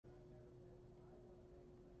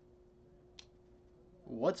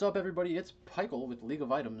What's up, everybody? It's Pikel with League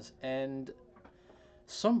of Items, and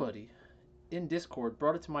somebody in Discord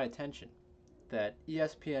brought it to my attention that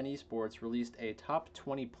ESPN Esports released a top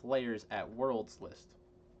 20 players at Worlds list.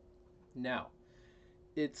 Now,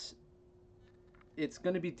 it's it's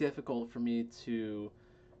going to be difficult for me to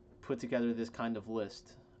put together this kind of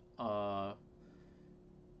list uh,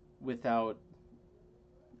 without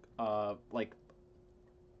like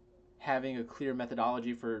having a clear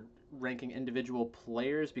methodology for ranking individual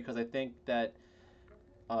players because I think that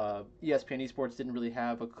ESPN Esports didn't really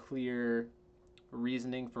have a clear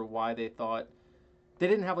reasoning for why they thought they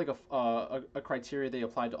didn't have like a criteria they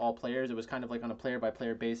applied to all players. It was kind of like on a player by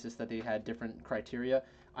player basis that they had different criteria.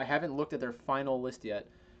 I haven't looked at their final list yet,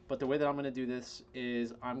 but the way that I'm going to do this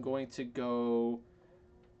is I'm going to go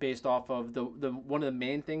based off of the one of the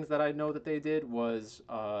main things that I know that they did was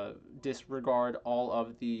disregard all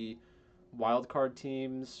of the wildcard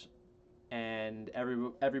teams and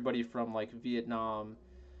everybody from like Vietnam.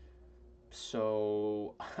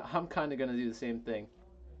 So I'm kind of gonna do the same thing.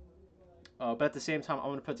 But at the same time, I'm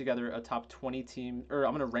gonna put together a top 20 team, or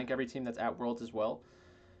I'm gonna rank every team that's at Worlds as well.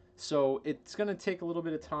 So it's gonna take a little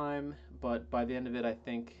bit of time, but by the end of it, I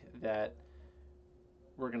think that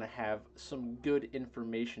we're gonna have some good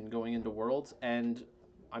information going into Worlds. And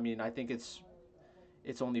I mean, I think it's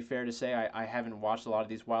only fair to say I haven't watched a lot of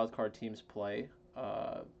these wildcard teams play.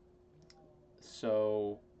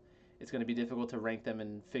 So it's going to be difficult to rank them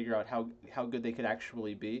and figure out how good they could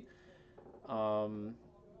actually be. Um,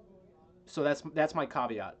 so that's my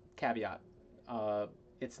caveat.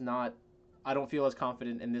 It's not. I don't feel as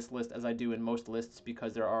confident in this list as I do in most lists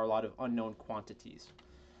because there are a lot of unknown quantities.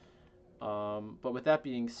 But with that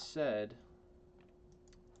being said,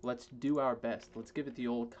 let's do our best. Let's give it the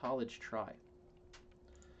old college try.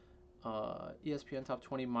 ESPN top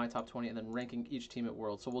 20, my top 20, and then ranking each team at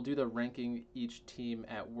Worlds. So we'll do the ranking each team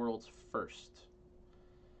at Worlds first.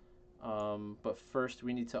 But first,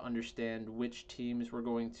 we need to understand which teams we're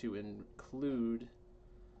going to include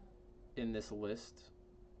in this list.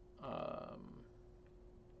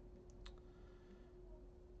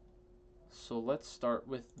 So let's start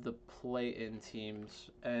with the play-in teams.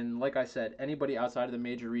 And like I said, anybody outside of the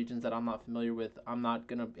major regions that I'm not familiar with, I'm not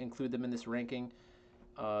going to include them in this ranking.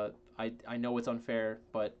 I know it's unfair,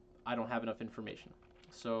 but I don't have enough information.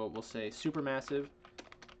 So we'll say Supermassive.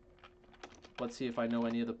 Let's see if I know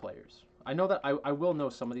any of the players. I know that I will know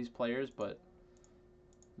some of these players, but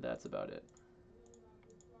that's about it.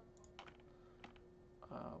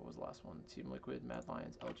 What was the last one? Team Liquid, Mad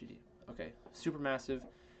Lions, LGD. Okay, Supermassive.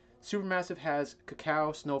 Supermassive has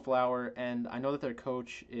Cacao, Snowflower, and I know that their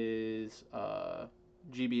coach is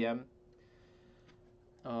GBM.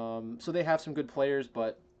 So they have some good players,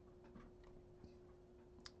 but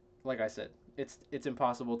like I said, it's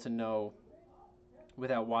impossible to know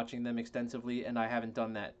without watching them extensively, and I haven't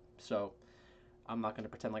done that, so I'm not going to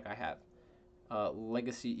pretend like I have.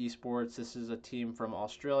 Legacy Esports. This is a team from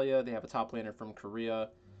Australia. They have a top laner from Korea.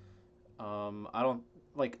 I don't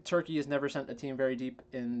like Turkey has never sent a team very deep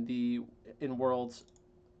in Worlds.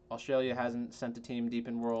 Australia hasn't sent a team deep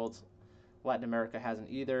in Worlds. Latin America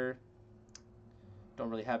hasn't either. Don't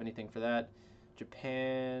really have anything for that.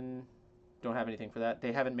 Japan, don't have anything for that.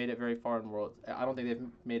 They haven't made it very far in Worlds. I don't think they've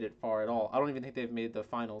made it far at all. I don't even think they've made the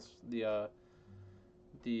finals. The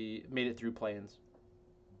made it through play-ins.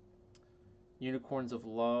 Unicorns of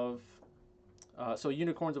Love. So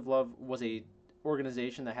Unicorns of Love was a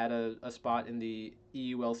organization that had a spot in the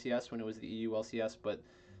EU-LCS when it was the EU-LCS, but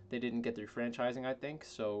they didn't get their franchising, I think,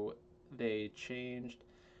 so they changed.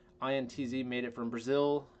 INTZ made it from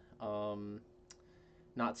Brazil.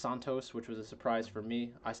 Not Santos, which was a surprise for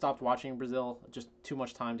me. I stopped watching Brazil, just too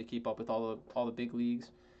much time to keep up with all the big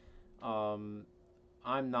leagues. I'm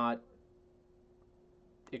not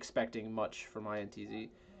expecting much from INTZ.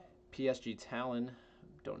 PSG Talon,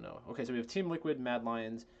 don't know. Okay, so we have Team Liquid, Mad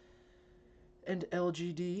Lions, and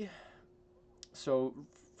LGD. So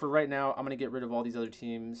for right now, I'm gonna get rid of all these other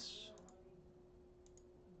teams.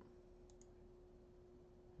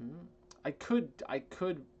 I could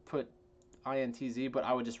put INTZ, but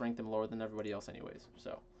I would just rank them lower than everybody else anyways.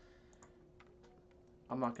 So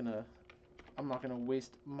I'm not gonna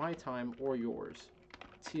waste my time or yours.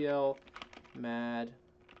 TL, Mad,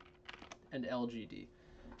 and LGD.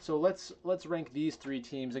 So let's rank these three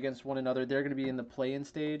teams against one another. They're going to be in the play-in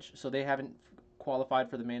stage, so they haven't qualified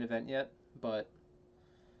for the main event yet. But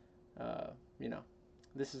you know,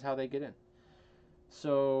 this is how they get in.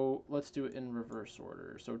 So let's do it in reverse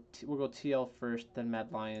order. So we'll go TL first, then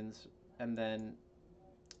Mad Lions, and then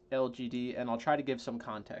LGD, and I'll try to give some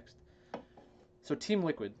context. So Team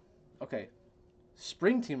Liquid, okay,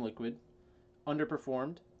 Spring Team Liquid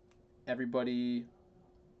underperformed. Everybody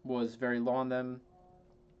was very low on them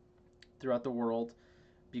throughout the world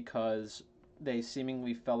because they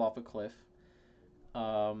seemingly fell off a cliff.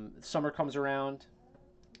 Summer comes around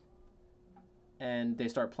and they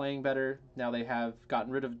start playing better. Now they have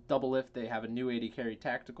gotten rid of double lift. They have a new AD carry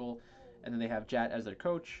tactical, and then they have Jat as their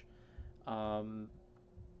coach. Um,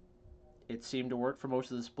 it seemed to work for most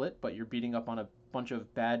of the split, but you're beating up on a bunch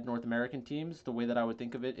of bad North American teams. The way that I would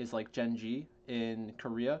think of it is like Genji in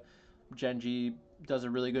Korea. Genji does a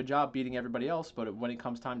really good job beating everybody else, but when it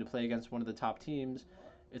comes time to play against one of the top teams,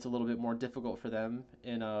 it's a little bit more difficult for them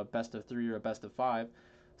in a best of three or a best of five.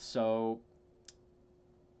 So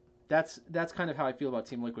that's kind of how I feel about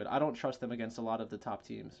Team Liquid. I don't trust them against a lot of the top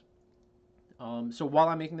teams. So while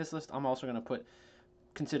I'm making this list, I'm also going to put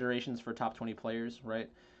considerations for top 20 players, right?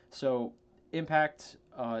 So Impact,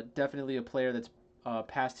 definitely a player that's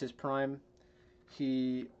past his prime.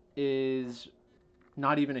 He is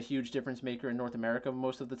not even a huge difference maker in North America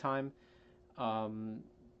most of the time. Um,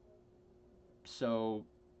 so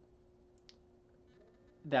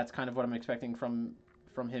that's kind of what I'm expecting from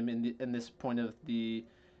him in this point of the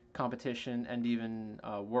competition and even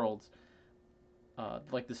Worlds.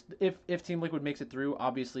 Like this, if Team Liquid makes it through,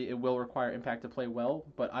 obviously it will require Impact to play well,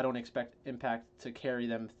 but I don't expect Impact to carry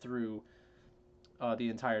them through the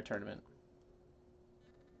entire tournament.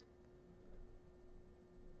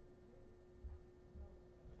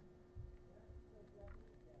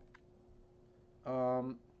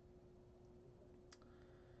 Um,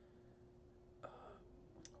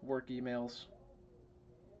 Work emails.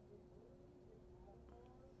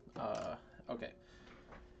 Uh, okay,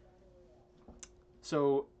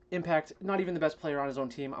 so Impact, not even the best player on his own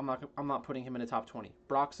team. I'm not putting him in a top 20.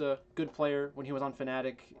 Broxa, good player when he was on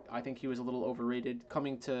Fnatic. I think he was a little overrated.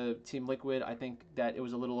 Coming to Team Liquid, I think that it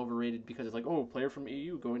was a little overrated because it's like, oh, player from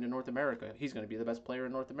EU going to North America. He's going to be the best player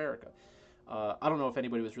in North America. I don't know if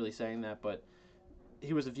anybody was really saying that, but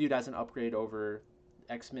he was viewed as an upgrade over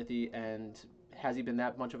X Smithy, and has he been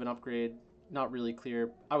that much of an upgrade? Not really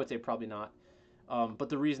clear. I would say probably not. But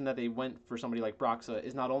the reason that they went for somebody like Broxa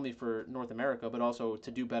is not only for North America, but also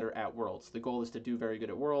to do better at Worlds. The goal is to do very good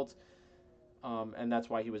at Worlds, and that's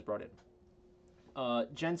why he was brought in.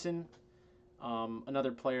 Jensen,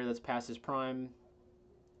 another player that's past his prime.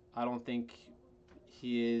 I don't think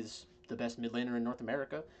he is the best mid laner in North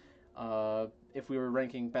America. If we were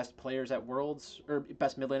ranking best players at Worlds or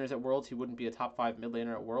best mid laners at Worlds, he wouldn't be a top 5 mid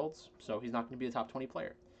laner at Worlds, so he's not going to be a top 20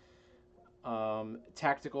 player.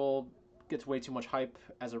 Tactical gets way too much hype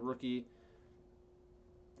as a rookie.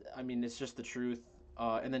 I mean, it's just the truth.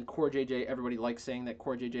 And then Core JJ, everybody likes saying that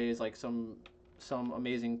Core JJ is like some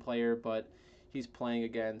amazing player, but he's playing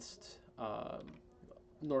against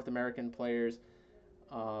North American players,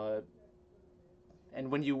 uh, and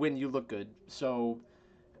when you win, you look good. So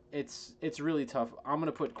it's really tough. I'm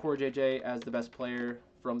gonna put Core JJ as the best player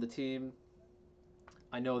from the team.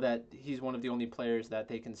 I know that he's one of the only players that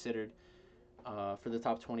they considered for the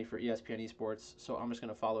top 20 for ESPN Esports, so I'm just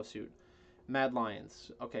gonna follow suit. Mad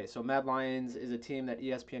Lions. Okay, so Mad Lions is a team that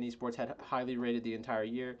ESPN Esports had highly rated the entire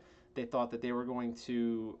year. They thought that they were going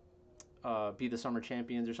to be the summer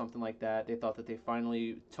champions or something like that. They thought that they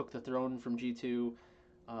finally took the throne from G2,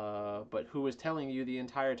 but who was telling you the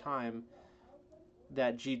entire time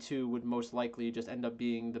that G2 would most likely just end up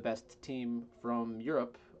being the best team from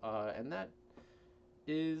Europe, and that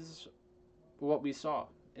is what we saw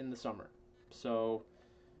in the summer. So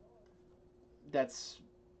that's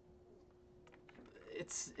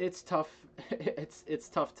it's tough. It's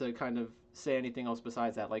tough to kind of say anything else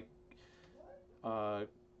besides that. Like, uh,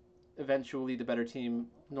 eventually the better team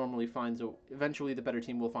normally finds a. Eventually the better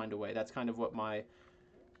team will find a way. That's kind of what my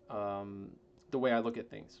um, the way I look at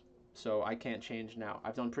things. So I can't change now.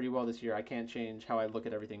 I've done pretty well this year. I can't change how I look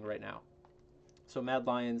at everything right now. So Mad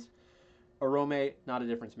Lions, Arome, not a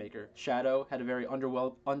difference maker. Shadow had a very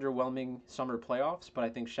underwhelming summer playoffs, but I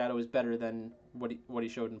think Shadow is better than what he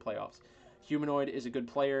showed in playoffs. Humanoid is a good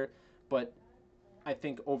player, but I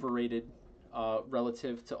think overrated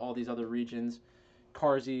relative to all these other regions.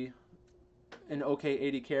 Carzzy, an okay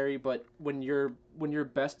 80 carry, but when your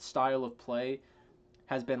best style of play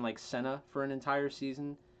has been like Senna for an entire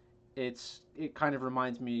season, it kind of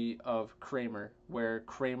reminds me of Kramer, where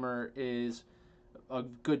Kramer is a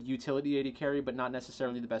good utility 80 carry, but not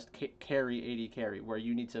necessarily the best carry 80 carry, where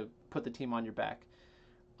you need to put the team on your back.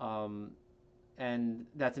 Um, and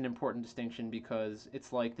that's an important distinction because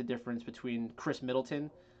it's like the difference between Chris Middleton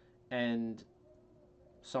and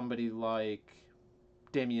somebody like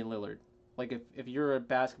Damian Lillard. Like if you're a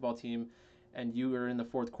basketball team and you are in the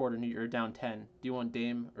fourth quarter and you're down 10, do you want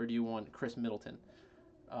Dame or do you want Chris Middleton?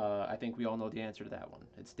 I think we all know the answer to that one.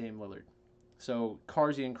 It's Dame Lillard. So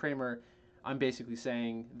Carsey and Kramer, I'm basically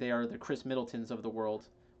saying they are the Chris Middletons of the world.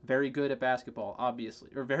 Very good at basketball, obviously,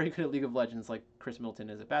 or very good at League of Legends, like Chris Middleton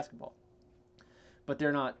is at basketball. But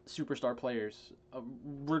they're not superstar players,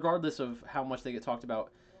 regardless of how much they get talked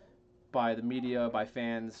about by the media, by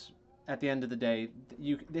fans. At the end of the day,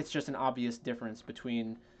 it's just an obvious difference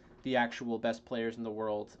between the actual best players in the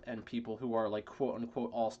world and people who are like quote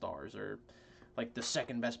unquote all stars or like the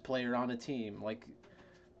second best player on a team. Like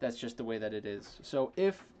that's just the way that it is. So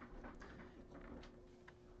if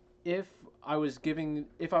I was giving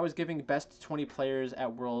best 20 players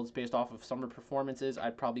at Worlds based off of summer performances,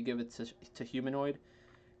 I'd probably give it to Humanoid.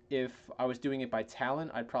 If I was doing it by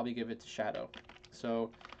talent, I'd probably give it to Shadow.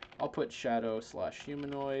 So I'll put Shadow /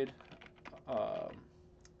 Humanoid. Um,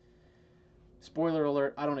 Spoiler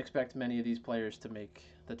alert, I don't expect many of these players to make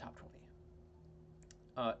the top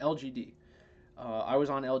 20. LGD. I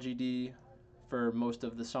was on LGD for most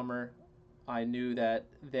of the summer. I knew that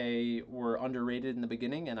they were underrated in the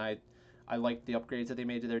beginning, and I liked the upgrades that they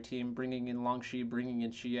made to their team. Bringing in Longshi, bringing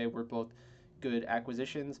in Chie were both good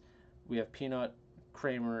acquisitions. We have Peanut,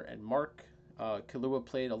 Kramer, and Mark. Kahlua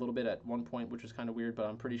played a little bit at one point, which was kind of weird, but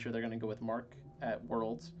I'm pretty sure they're going to go with Mark at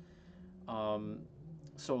Worlds.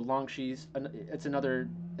 So Longshi's it's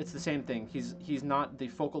the same thing. He's not the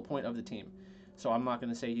focal point of the team. So I'm not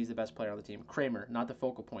going to say he's the best player on the team. Kramer, not the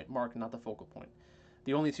focal point. Mark, not the focal point.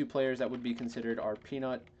 The only two players that would be considered are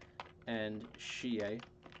Peanut and Chie.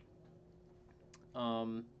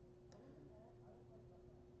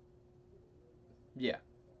 Yeah,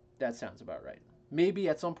 that sounds about right. Maybe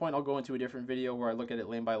at some point I'll go into a different video where I look at it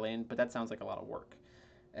lane by lane, but that sounds like a lot of work.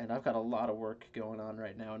 And I've got a lot of work going on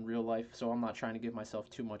right now in real life, so I'm not trying to give myself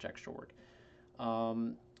too much extra work.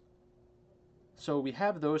 Um, so we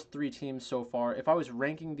have those three teams so far. If I was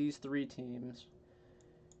ranking these three teams,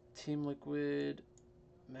 Team Liquid,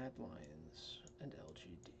 Mad Lions, and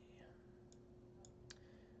LGD.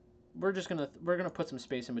 We're gonna put some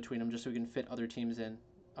space in between them just so we can fit other teams in.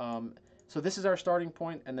 So this is our starting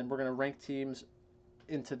point, and then we're gonna rank teams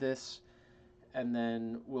into this, and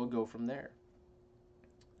then we'll go from there.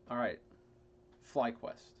 All right,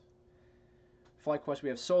 FlyQuest. FlyQuest, we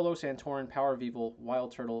have Solo, Santorin, Power of Evil,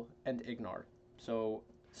 Wild Turtle, and Ignar. So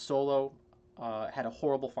Solo had a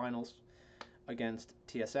horrible finals against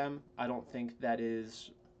TSM. I don't think that it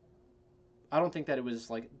was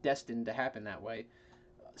like destined to happen that way.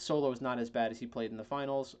 Solo is not as bad as he played in the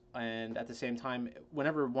finals, and at the same time,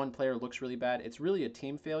 whenever one player looks really bad, it's really a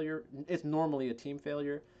team failure. It's normally a team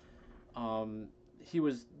failure. He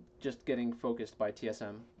was just getting focused by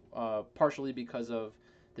TSM, partially because of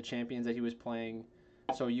the champions that he was playing.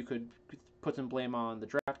 So you could put some blame on the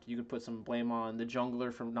draft. You could put some blame on the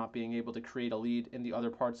jungler from not being able to create a lead in the other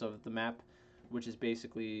parts of the map, which is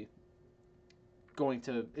basically it's going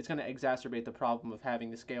to exacerbate the problem of having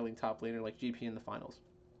the scaling top laner like GP in the finals.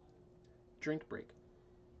 Drink break.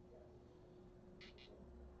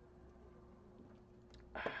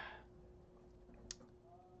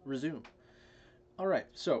 Resume. All right,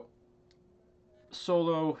 so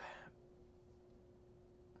Solo,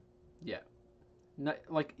 yeah, not,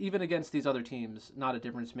 like even against these other teams, not a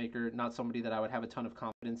difference maker, not somebody that I would have a ton of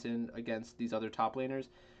confidence in against these other top laners.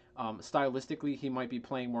 Stylistically, he might be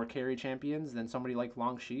playing more carry champions than somebody like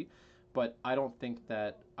Longshi, but I don't think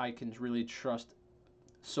that I can really trust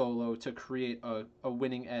Solo to create a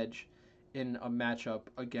winning edge in a matchup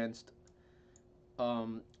against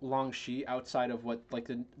Longshi outside of what like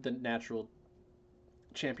the natural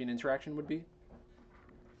champion interaction would be.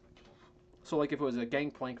 So like if it was a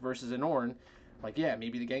Gangplank versus an Ornn, like yeah,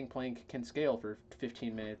 maybe the Gangplank can scale for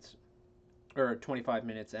 15 minutes or 25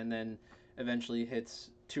 minutes and then eventually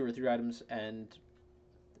hits 2 or 3 items and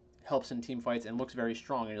helps in team fights and looks very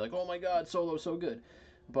strong and you're like, oh my god, Solo's so good.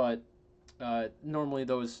 But normally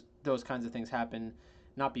those kinds of things happen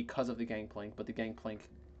not because of the Gangplank, but the Gangplank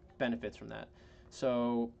benefits from that.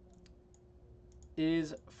 So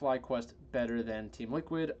is FlyQuest better than Team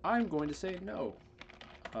Liquid? I'm going to say no.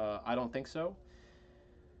 I don't think so.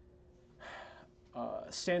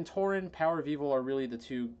 Santorin, Power of Evil are really the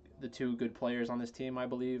two good players on this team, I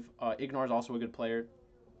believe. Ignar is also a good player.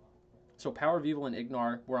 So Power of Evil and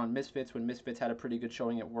Ignar were on Misfits when Misfits had a pretty good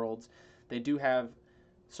showing at Worlds. They do have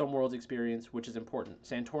some Worlds experience, which is important.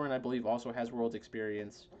 Santorin, I believe, also has Worlds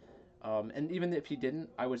experience. And even if he didn't,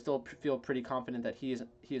 I would still feel pretty confident that he is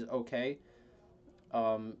okay.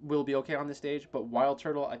 Will be okay on this stage. But Wild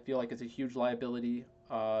Turtle, I feel like is a huge liability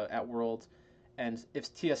at Worlds. And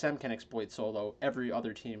if TSM can exploit Solo, every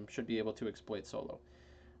other team should be able to exploit Solo.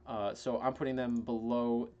 So I'm putting them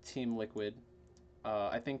below Team Liquid.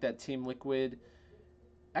 I think that Team Liquid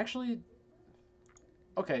Actually,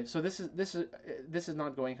 okay. So this is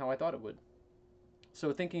not going how I thought it would.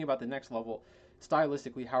 So thinking about the next level,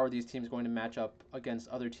 stylistically, how are these teams going to match up against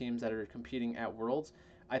other teams that are competing at Worlds?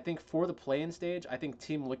 I think for the play-in stage, I think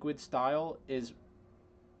Team Liquid style is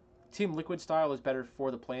better for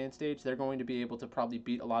the play-in stage. They're going to be able to probably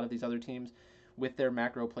beat a lot of these other teams with their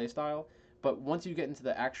macro play style. But once you get into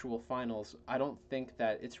the actual finals, I don't think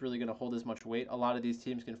that it's really going to hold as much weight. A lot of these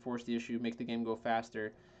teams can force the issue, make the game go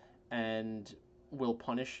faster, and will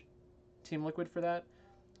punish Team Liquid for that.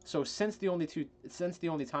 So since the only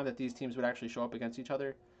time that these teams would actually show up against each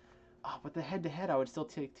other, but the head to head, I would still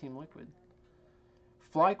take Team Liquid.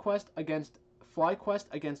 FlyQuest against FlyQuest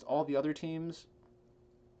against all the other teams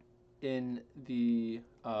in the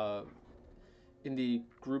uh, in the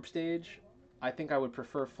group stage. I think I would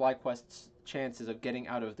prefer FlyQuest's chances of getting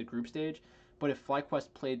out of the group stage. But if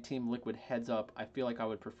FlyQuest played Team Liquid heads up, I feel like I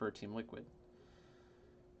would prefer Team Liquid.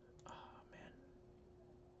 Oh man,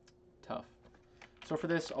 tough. So for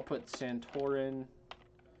this, I'll put Santorin,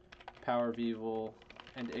 Power of Evil,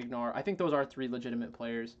 and Ignar. I think those are three legitimate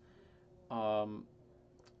players. Um,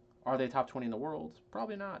 are they top 20 in the world?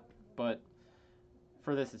 Probably not. But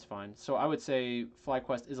for this, it's fine. So I would say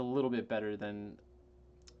FlyQuest is a little bit better than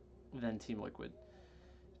Team Liquid.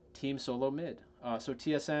 Team Solo mid. So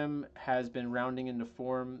TSM has been rounding into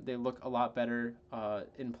form. They look a lot better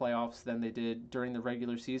in playoffs than they did during the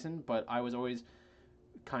regular season. But I was always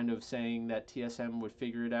kind of saying that TSM would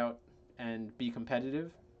figure it out and be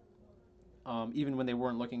competitive. Even when they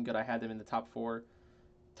weren't looking good, I had them in the top four,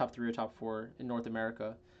 top three or top four in North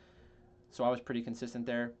America. So I was pretty consistent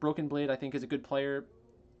there. Broken Blade, I think, is a good player.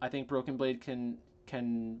 I think Broken Blade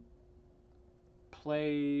can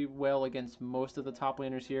play well against most of the top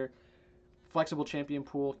laners here. Flexible champion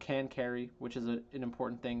pool can carry, which is an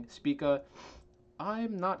important thing. Spica,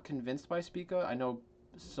 I'm not convinced by Spica. I know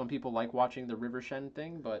some people like watching the River Shen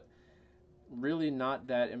thing, but really not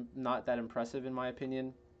that impressive in my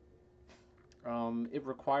opinion. It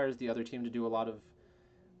requires the other team to do a lot of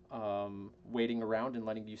waiting around and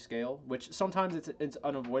letting you scale, which sometimes it's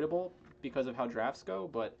unavoidable because of how drafts go.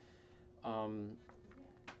 But um,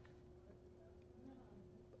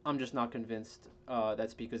 I'm just not convinced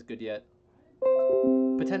that Spica's good yet.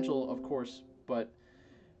 Potential, of course, but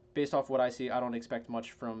based off what I see, I don't expect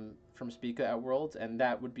much from Spica at Worlds, and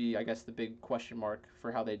that would be, I guess, the big question mark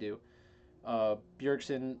for how they do.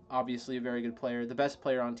 Bjergsen, obviously a very good player. The best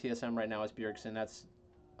player on TSM right now is Bjergsen.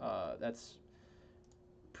 That's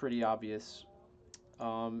pretty obvious.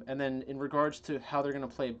 And then in regards to how they're going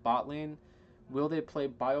to play bot lane, will they play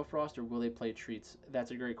Biofrost or will they play Treats? That's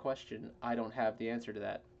a great question. I don't have the answer to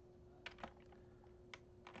that.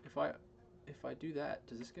 If I do that,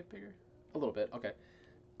 does this get bigger? A little bit. Okay.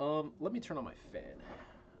 Let me turn on my fan.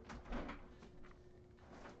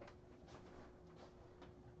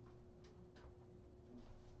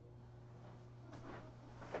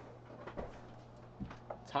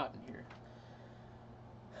 It's hot in here.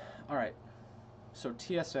 All right. So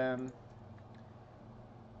TSM.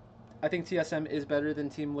 I think TSM is better than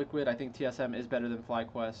Team Liquid. I think TSM is better than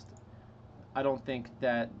FlyQuest. I don't think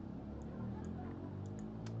that.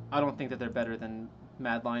 I don't think that they're better than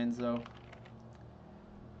Mad Lions though.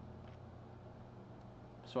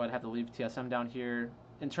 So I'd have to leave TSM down here.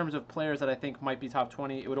 In terms of players that I think might be top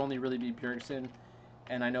 20, it would only really be Bjergsen,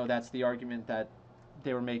 and I know that's the argument that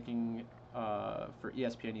they were making for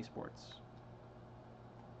ESPN Esports.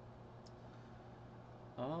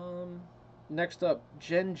 Next up,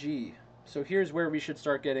 Gen G. So here's where we should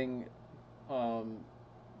start getting um,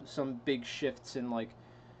 some big shifts in like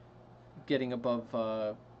getting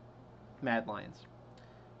above Mad Lions.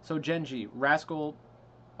 So Gen G, Rascal,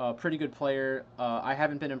 pretty good player. I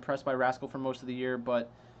haven't been impressed by Rascal for most of the year,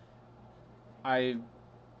 but I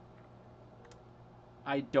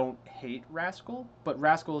I don't hate Rascal, but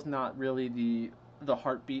Rascal is not really the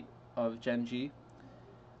heartbeat of Gen G.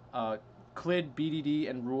 Uh, Clid, BDD,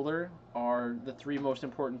 and Ruler are the three most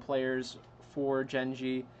important players for Gen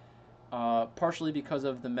G, partially because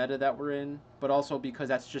of the meta that we're in, but also because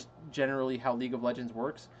that's just generally how League of Legends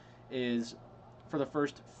works. Is for the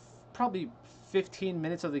first probably 15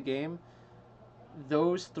 minutes of the game,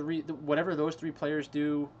 those three, whatever those three players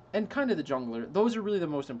do, and kind of the jungler, those are really the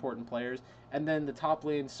most important players. And then the top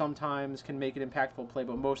lane sometimes can make an impactful play,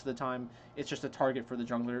 but most of the time it's just a target for the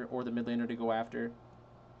jungler or the mid laner to go after.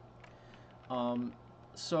 Um,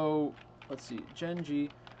 so let's see, Gen G.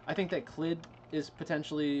 I think that Clid is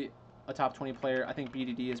potentially a top 20 player. I think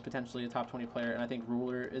BDD is potentially a top 20 player, and I think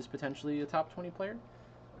Ruler is potentially a top 20 player.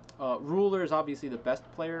 Ruler is obviously the best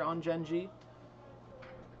player on Gen G.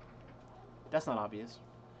 That's not obvious.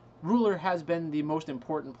 Ruler has been the most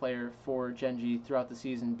important player for Genji throughout the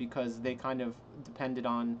season because they kind of depended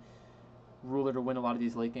on Ruler to win a lot of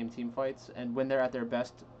these late game team fights, and when they're at their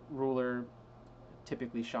best, Ruler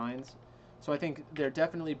typically shines. So I think they're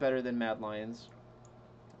definitely better than Mad Lions,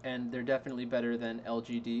 and they're definitely better than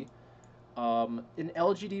LGD. An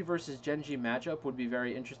LGD versus Genji matchup would be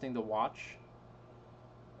very interesting to watch.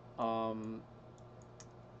 Um,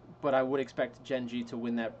 but I would expect Genji to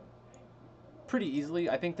win that pretty easily.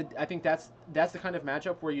 I think that's the kind of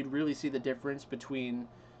matchup where you'd really see the difference between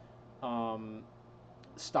um,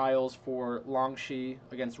 styles for Longshi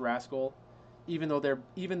against Rascal. Even though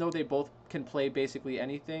they both can play basically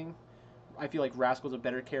anything, I feel like Rascal's a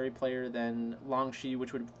better carry player than Longshi,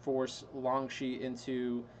 which would force Longshi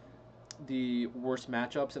into the worst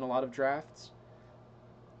matchups in a lot of drafts,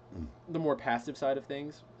 the more passive side of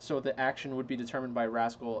things. So the action would be determined by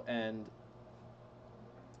Rascal, and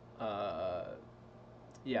uh,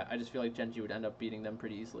 yeah, I just feel like Genji would end up beating them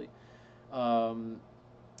pretty easily. Um,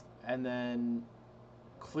 and then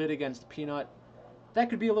Clid against Peanut, that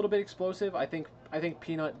could be a little bit explosive. I think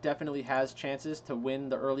Peanut definitely has chances to win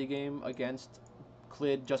the early game against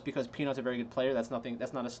Clid just because Peanut's a very good player. That's nothing.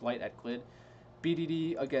 That's not a slight at Clid.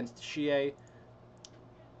 BDD against Shie.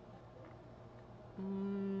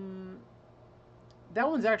 Mm, that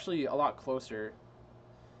one's actually a lot closer.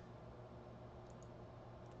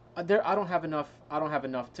 There, I don't have enough. I don't have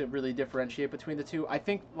enough to really differentiate between the two. I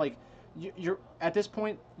think like you're at this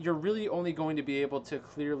point, you're really only going to be able to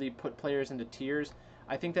clearly put players into tiers.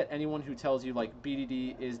 I think that anyone who tells you like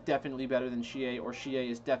BDD is definitely better than Shie or Shie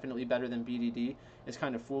is definitely better than BDD is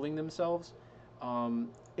kind of fooling themselves.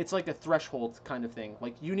 It's like a threshold kind of thing.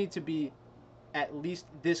 Like you need to be at least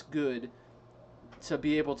this good to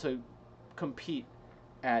be able to compete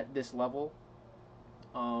at this level.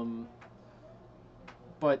 Um,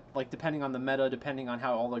 but like depending on the meta, depending on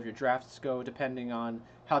how all of your drafts go, depending on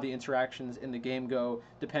how the interactions in the game go,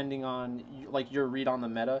 depending on like your read on the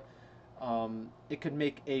meta, it could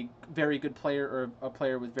make a very good player or a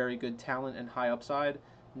player with very good talent and high upside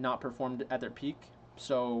not performed at their peak.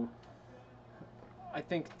 So I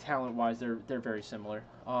think talent wise they're very similar.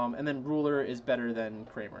 And then Ruler is better than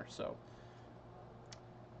Kramer, so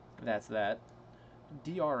that's that.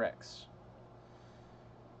 DRX.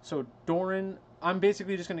 So Doran, I'm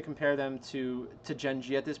basically just going to compare them to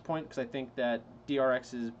Genji at this point because I think that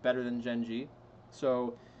DRX is better than Genji.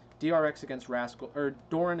 So DRX against Rascal or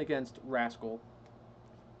Doran against Rascal.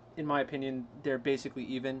 In my opinion, they're basically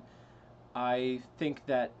even. I think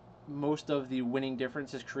that most of the winning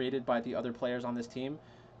difference is created by the other players on this team,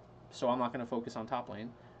 so I'm not going to focus on top lane.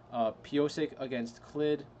 Piosik against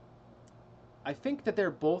Clid. I think that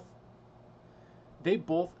they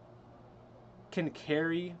both can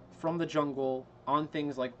carry from the jungle on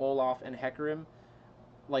things like Olaf and Hecarim.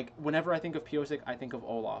 Like whenever I think of Piosik, I think of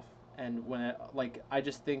Olaf, and I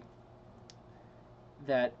just think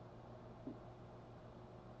that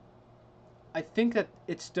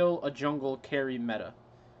it's still a jungle carry meta,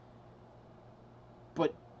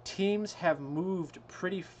 but teams have moved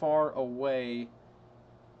pretty far away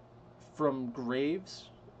from Graves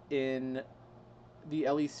in the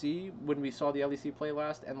LEC when we saw the LEC play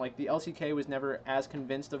last, and like the LCK was never as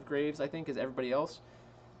convinced of Graves, I think, as everybody else.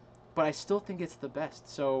 But I still think it's the best.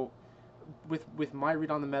 So with my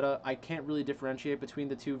read on the meta, I can't really differentiate between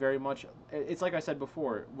the two very much. It's like I said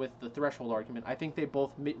before with the threshold argument. I think they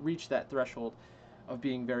both reach that threshold of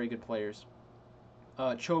being very good players.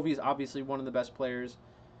 Chovy is obviously one of the best players,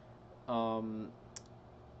 um,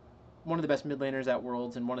 one of the best mid laners at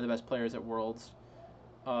Worlds, and one of the best players at Worlds.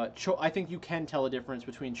 I think you can tell a difference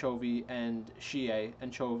between Chovy and Shie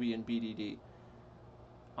and Chovy and BDD.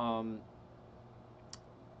 Um,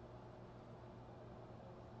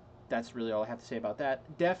 that's really all I have to say about that.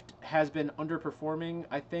 Deft has been underperforming,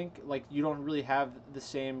 I think. Like, you don't really have the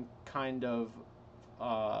same kind of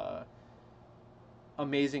uh,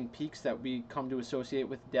 amazing peaks that we come to associate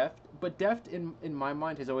with Deft. But Deft, in my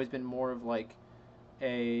mind, has always been more of like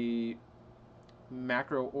a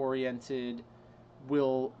macro-oriented,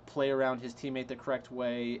 will play around his teammate the correct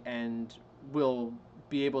way and will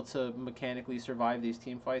be able to mechanically survive these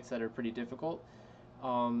team fights that are pretty difficult.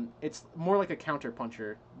 It's more like a counter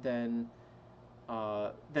puncher than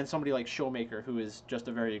somebody like Showmaker, who is just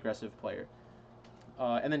a very aggressive player.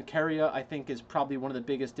 And then Keria, I think, is probably one of the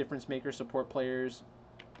biggest difference maker support players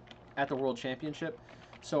at the World Championship.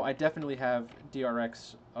 So I definitely have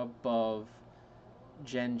DRX above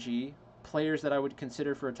Genji. Players that I would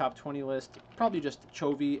consider for a top 20 list, probably just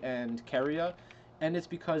Chovy and Keria, and it's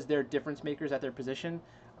because they're difference makers at their position.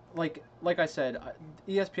 Like I said,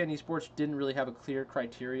 ESPN Esports didn't really have a clear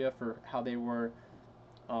criteria for how they were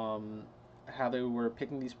um, how they were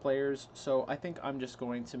picking these players. So I think I'm just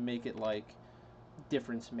going to make it like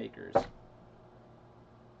difference makers.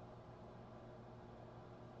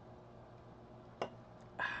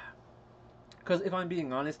 Because if I'm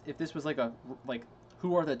being honest, if this was like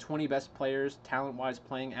who are the 20 best players talent wise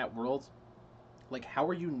playing at Worlds, like how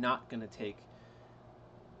are you not gonna take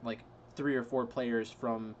like 3 or 4 players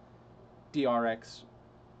from DRX,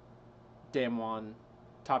 Damwon,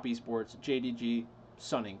 Top Esports, JDG,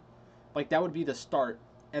 Sunning? Like that would be the start,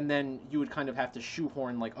 and then you would kind of have to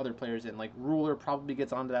shoehorn like other players in. Like Ruler probably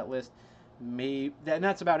gets onto that list, maybe, and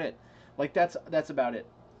that's about it. Like that's about it.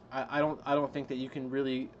 I don't think that you can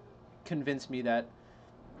really convince me that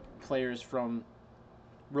players from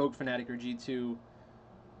Rogue, Fnatic, or G2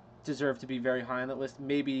 deserve to be very high on that list.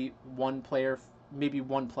 Maybe one player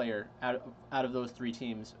out of those 3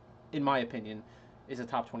 teams, in my opinion, is a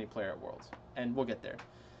top 20 player at Worlds, and we'll get there.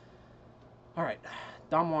 All right,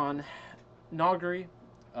 Damwon Noguri,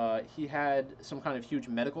 he had some kind of huge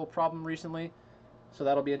medical problem recently, so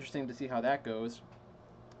that'll be interesting to see how that goes.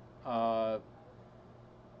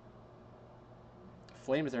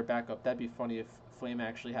 Flame is their backup. That'd be funny if Flame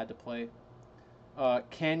actually had to play.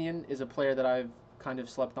 Canyon is a player that I've kind of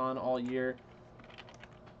slept on all year.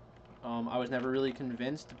 I was never really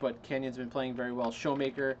convinced, but Canyon's been playing very well.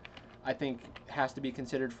 Showmaker, I think, has to be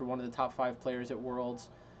considered for one of the top 5 players at Worlds.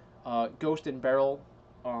 Ghost and Beryl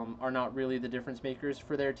are not really the difference makers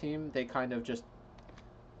for their team. They kind of just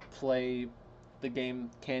play the game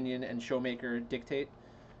Canyon and Showmaker dictate,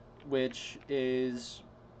 which is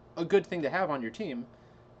a good thing to have on your team.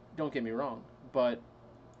 Don't get me wrong, but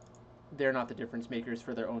they're not the difference makers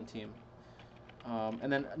for their own team.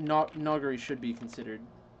 And then Noguri should be considered.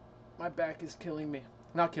 My back is killing me.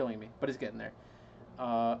 Not killing me, but it's getting there.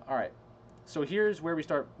 Alright. So here's where we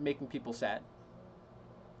start making people sad.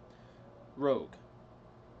 Rogue.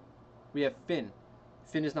 We have Finn.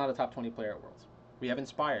 Finn is not a top 20 player at Worlds. We have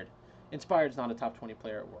Inspired. Inspired's not a top 20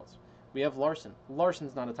 player at Worlds. We have Larson.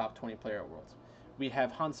 Larson's not a top 20 player at Worlds. We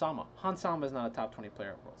have Hansama. Hansama is not a top 20 player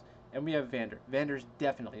at Worlds. And we have Vander. Vander's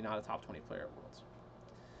definitely not a top 20 player at Worlds.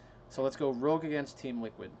 So let's go Rogue against Team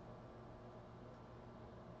Liquid.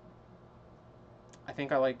 I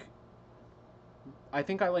think I like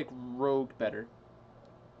Rogue better.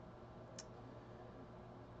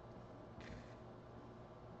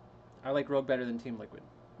 I like Rogue better than Team Liquid.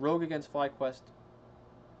 Rogue against FlyQuest.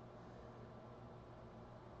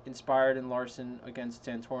 Inspired and Larson against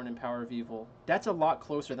Santorin and Power of Evil. That's a lot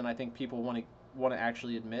closer than I think people want to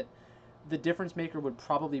actually admit. The difference maker would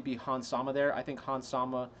probably be Hansama there. I think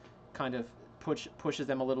Hansama kind of pushes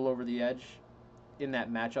them a little over the edge in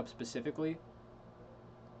that matchup specifically,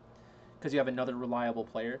 because you have another reliable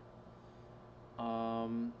player.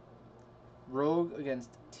 Rogue against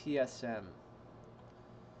TSM.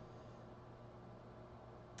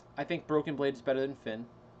 I think Broken Blade is better than Finn.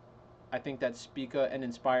 I think that Spica and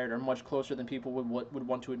Inspired are much closer than people would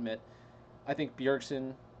want to admit. I think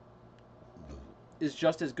Bjergsen is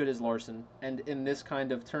just as good as Larson, and in this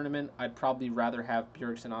kind of tournament, I'd probably rather have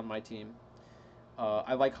Bjergsen on my team.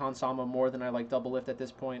 I like Hansama more than I like Doublelift at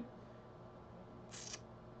this point.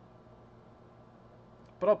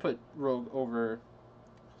 But I'll put Rogue over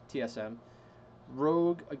TSM.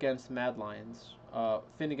 Rogue against Mad Lions.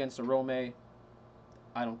 Finn against Arome.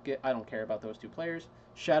 I don't care about those 2 players.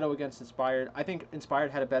 Shadow against Inspired. I think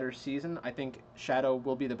Inspired had a better season. I think Shadow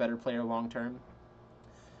will be the better player long term.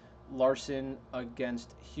 Larson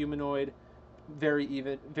against Humanoid. Very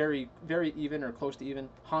even or close to even.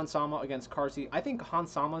 Hansama against Carsey. I think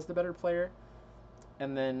Hansama is the better player.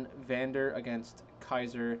 And then Vander against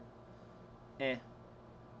Kaiser.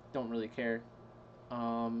 Don't really care.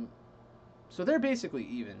 So they're basically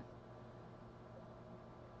even.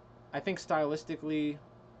 I think stylistically,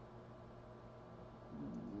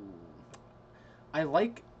 I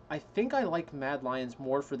think I like Mad Lions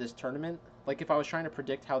more for this tournament. Like if I was trying to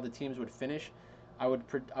predict how the teams would finish, I would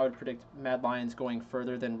predict Mad Lions going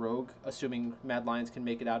further than Rogue, assuming Mad Lions can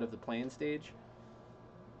make it out of the play-in stage.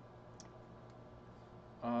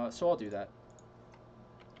 So I'll do that.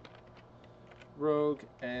 Rogue,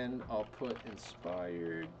 and I'll put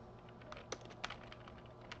Inspired,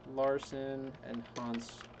 Larson, and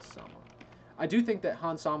Hansama. I do think that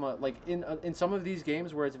Hansama, like in some of these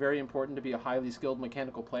games where it's very important to be a highly skilled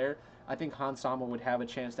mechanical player, I think Hansama would have a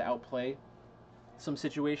chance to outplay some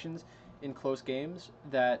situations in close games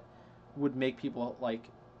that would make people like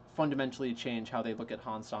fundamentally change how they look at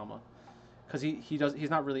Hansama, because he's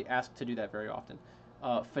not really asked to do that very often.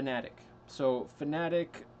 Fnatic. So Fnatic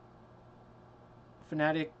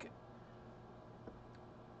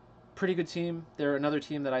pretty good team. They're another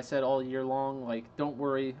team that I said all year long, like, don't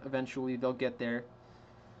worry, eventually they'll get there.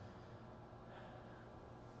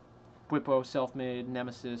 Bwipo, Self-Made,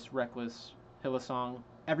 Nemesis, Reckless, Hillsong.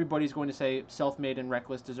 Everybody's going to say Self-Made and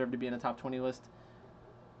Reckless deserve to be in the top 20 list.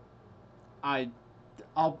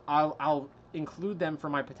 I'll include them for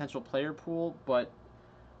my potential player pool, but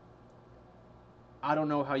I don't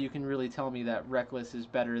know how you can really tell me that Reckless is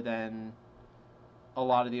better than a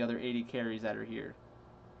lot of the other 80 carries that are here.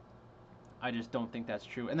 I just don't think that's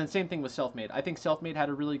true. And then same thing with Self-Made. I think Self-Made had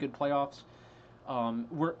a really good playoffs.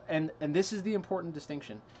 And this is the important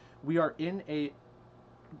distinction. We are in a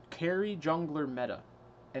carry jungler meta,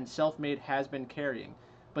 and Self-Made has been carrying,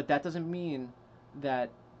 but that doesn't mean that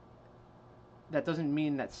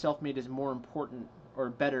Self-Made is more important or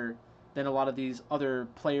better than a lot of these other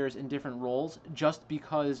players in different roles just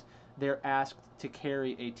because they're asked to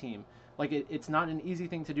carry a team. Like, it's not an easy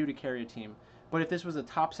thing to do to carry a team. But if this was a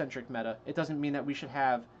top-centric meta, it doesn't mean that we should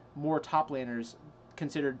have more top laners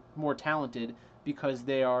considered more talented because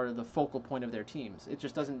they are the focal point of their teams. It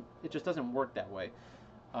just doesn't work that way.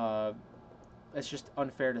 It's just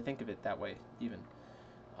unfair to think of it that way, even.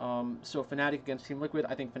 So Fnatic against Team Liquid,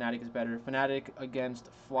 I think Fnatic is better. Fnatic against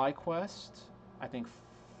FlyQuest, I think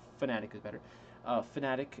Fnatic is better.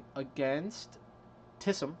 Fnatic against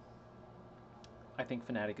Tissem, I think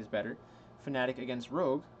Fnatic is better. Fnatic against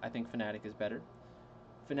Rogue, I think Fnatic is better.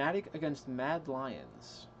 Fnatic against Mad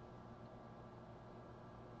Lions.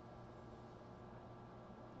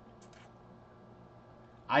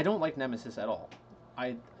 I don't like Nemesis at all.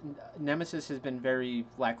 Nemesis has been very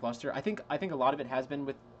lackluster. I think a lot of it has been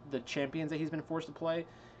with the champions that he's been forced to play,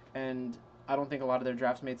 and I don't think a lot of their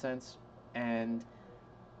drafts made sense. And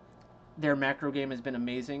their macro game has been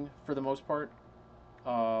amazing for the most part.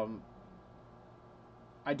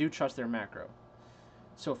 I do trust their macro.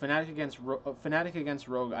 So Fnatic against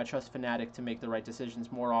Rogue, I trust Fnatic to make the right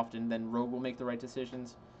decisions more often than Rogue will make the right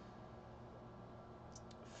decisions.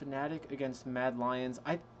 Fnatic against Mad Lions,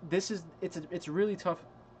 it's really tough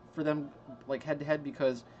for them, like, head to head,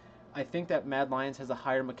 because I think that Mad Lions has a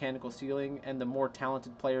higher mechanical ceiling and the more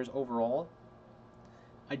talented players overall.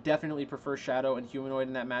 I definitely prefer Shadow and Humanoid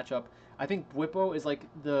in that matchup. I think Bwipo is like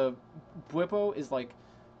the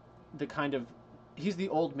kind of, he's the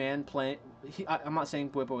old man playing. I'm not saying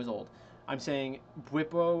Bwipo is old. I'm saying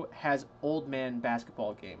Bwipo has old man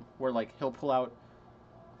basketball game where, like, he'll pull out,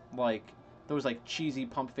 like, those, like, cheesy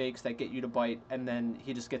pump fakes that get you to bite, and then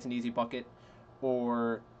he just gets an easy bucket,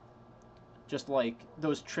 or just, like,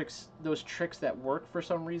 those tricks that work for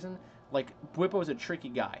some reason. Like, Bwipo is a tricky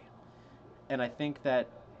guy, and I think that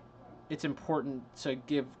it's important to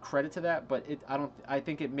give credit to that, but I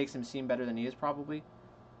think it makes him seem better than he is, probably.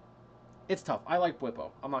 It's tough. I like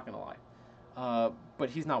Bwipo, I'm not gonna lie, but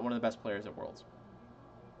he's not one of the best players at Worlds.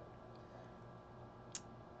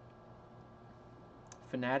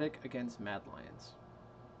 Fnatic against Mad Lions.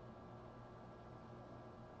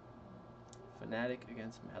 Fnatic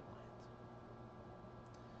against Mad Lions.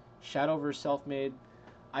 Shadow versus Self-Made.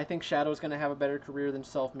 I think Shadow's going to have a better career than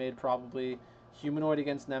Self-Made, probably. Humanoid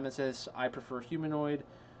against Nemesis. I prefer Humanoid.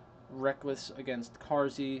 Reckless against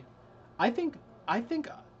Carzzy. I think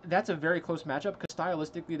that's a very close matchup because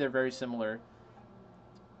stylistically they're very similar.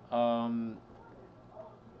 I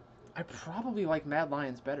probably like Mad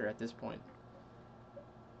Lions better at this point.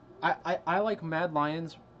 I like Mad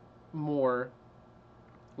Lions more,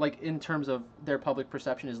 like, in terms of their public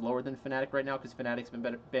perception is lower than Fnatic right now because Fnatic's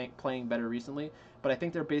been playing better recently, but I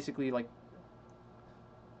think they're basically, like,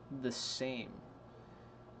 the same.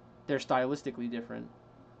 They're stylistically different.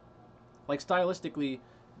 Like, stylistically,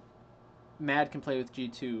 Mad can play with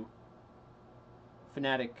G2.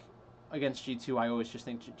 Fnatic against G2, I always just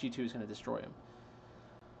think G2 is going to destroy him.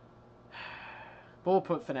 But we'll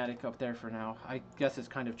put Fnatic up there for now. I guess it's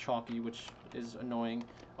kind of chalky, which is annoying.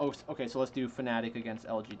 Oh, okay, so let's do Fnatic against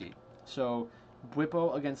LGD. So,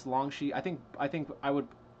 Bwipo against Longshi. I think I would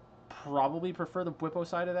probably prefer the Bwipo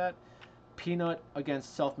side of that. Peanut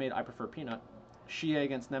against Self-Made, I prefer Peanut. Shie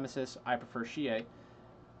against Nemesis, I prefer Shie.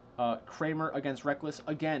 Kramer against Reckless.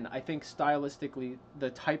 Again, I think stylistically,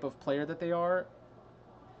 the type of player that they are,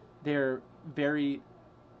 they're very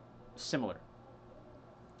similar.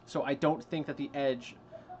 So I don't think that the edge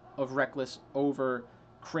of Reckless over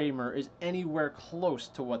Kramer is anywhere close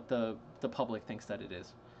to what the public thinks that it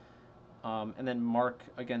is. And then Mark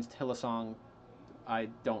against Hillsong, I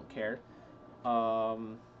don't care.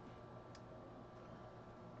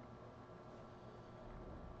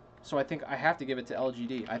 So I think I have to give it to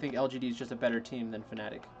LGD. I think LGD is just a better team than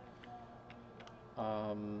Fnatic.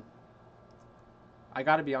 I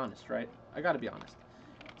gotta be honest, right? I gotta be honest.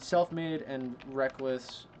 Self-Made and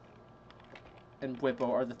Reckless, and Whippo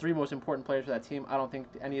are the three most important players for that team. I don't think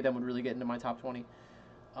any of them would really get into my top 20.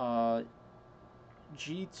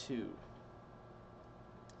 G2.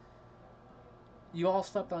 You all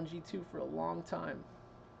slept on G2 for a long time.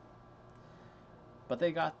 But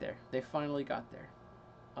they got there. They finally got there.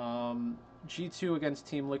 G2 against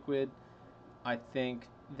Team Liquid. I think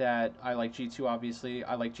that I like G2, obviously.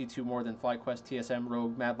 I like G2 more than FlyQuest, TSM,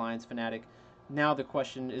 Rogue, Mad Lions, Fnatic. Now the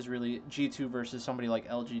question is really G2 versus somebody like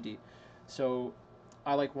LGD. So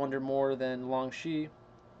I like Wonder more than Longxi.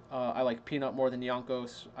 I like Peanut more than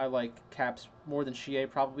Yonkos. I like Caps more than Xie,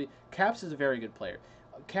 probably. Caps is a very good player.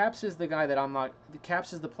 Caps is the guy that I'm not.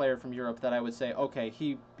 Caps is the player from Europe that I would say, okay,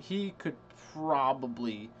 he could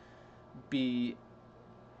probably be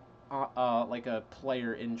like a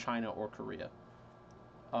player in China or Korea.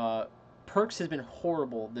 Perks has been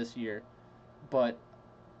horrible this year, but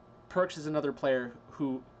Perks is another player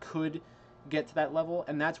who could get to that level,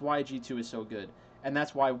 and that's why G2 is so good. And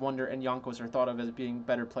that's why Wonder and Yonkos are thought of as being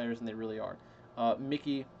better players than they really are.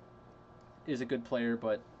 Mickey is a good player,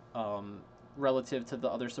 but relative to the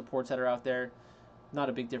other supports that are out there, not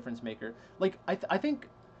a big difference maker. Like, I think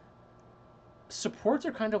supports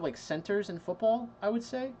are kind of like centers in football, I would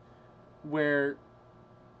say, where,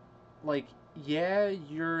 like, yeah,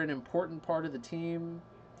 you're an important part of the team,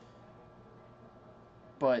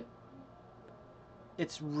 but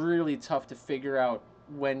it's really tough to figure out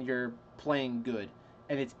when you're playing good,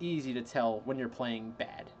 and it's easy to tell when you're playing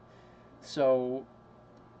bad. So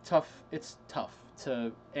it's tough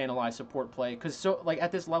to analyze support play because like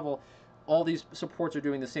at this level, all these supports are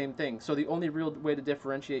doing the same thing. So the only real way to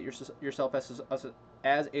differentiate yourself as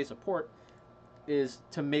a support is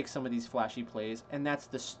to make some of these flashy plays, and that's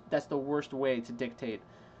the worst way to dictate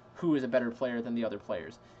who is a better player than the other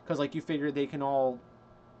players. Because like you figure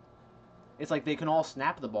it's like they can all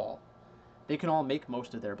snap the ball, they can all make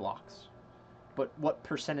most of their blocks, but what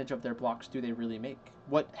percentage of their blocks do they really make?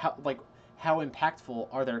 How impactful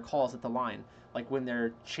are their calls at the line? Like when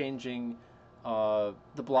they're changing the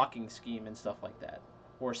blocking scheme and stuff like that,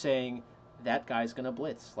 or saying that guy's gonna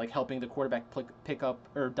blitz, like helping the quarterback pick up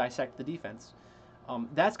or dissect the defense.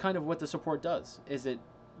 That's kind of what the support does.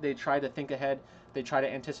 They try to think ahead, they try to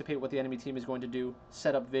anticipate what the enemy team is going to do,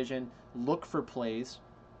 set up vision, look for plays,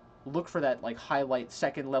 look for that like highlight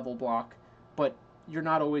second level block, but you're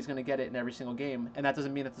not always going to get it in every single game, and that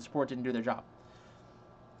doesn't mean that the support didn't do their job.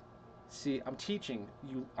 See, I'm teaching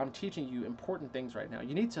you important things right now.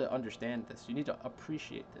 You need to understand this. You need to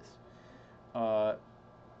appreciate this. So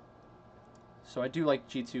I do like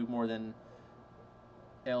G2 more than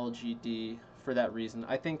LGD for that reason.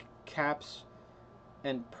 I think Caps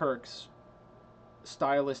and Perks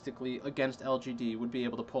stylistically against LGD would be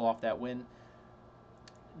able to pull off that win.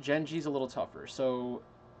 Gen G's a little tougher. So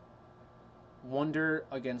Wonder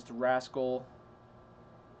against Rascal.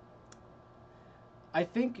 I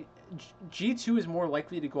think G2 is more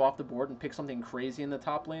likely to go off the board and pick something crazy in the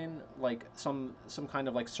top lane, like some kind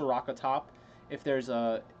of like Soraka top. If there's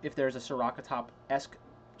a Soraka top-esque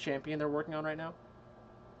champion they're working on right now.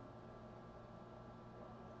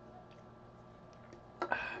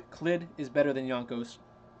 Clid is better than Yonkos.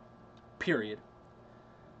 Period.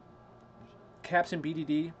 Caps and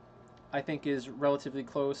BDD, I think, is relatively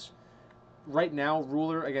close. Right now,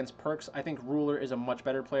 Ruler against Perks, I think Ruler is a much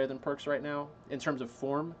better player than Perks right now in terms of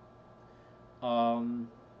form.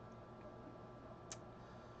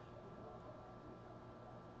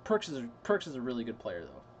 Perks is a really good player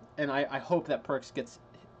though, and I hope that Perks gets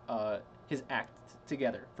his act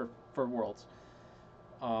together for Worlds,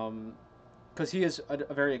 because he is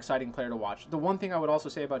a very exciting player to watch. The one thing I would also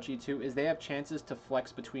say about G2 is they have chances to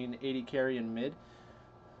flex between AD carry and mid,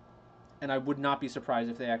 and I would not be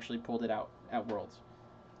surprised if they actually pulled it out at Worlds.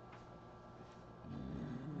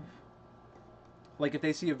 Like if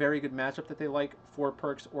they see a very good matchup that they like for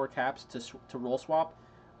Perks or Caps to role swap,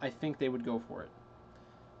 I think they would go for it.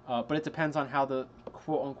 But it depends on how the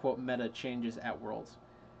quote-unquote meta changes at Worlds.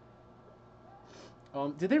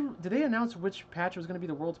 Did they announce which patch was going to be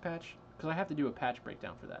the Worlds patch? Because I have to do a patch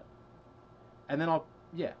breakdown for that. And then I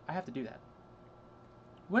have to do that.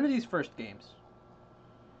 When are these first games?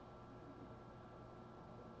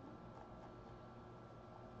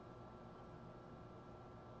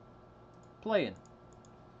 Play-in.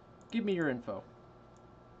 Give me your info.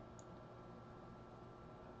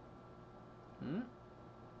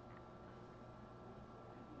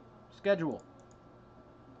 Schedule.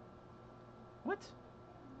 What?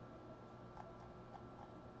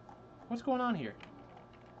 What's going on here?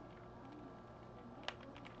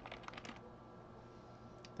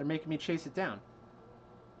 They're making me chase it down.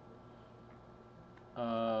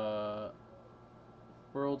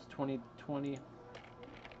 Worlds 2020.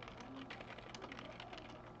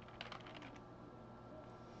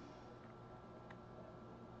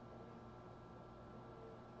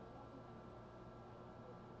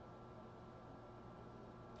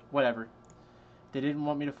 Whatever. They didn't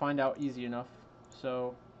want me to find out easy enough,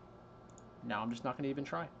 so now I'm just not going to even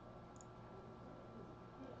try.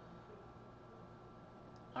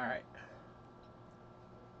 All right.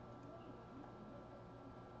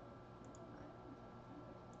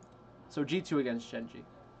 So G2 against Genji.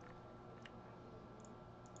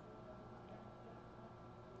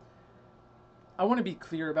 I want to be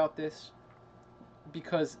clear about this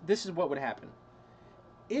because this is what would happen.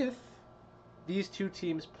 If these two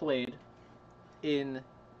teams played in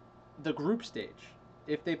the group stage,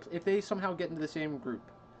 if they somehow get into the same group,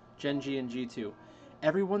 Genji and G2,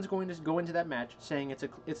 everyone's going to go into that match saying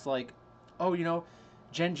it's like, oh, you know,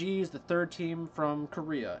 Genji is the third team from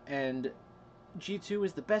Korea and G2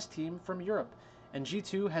 is the best team from Europe, and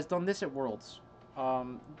G2 has done this at Worlds.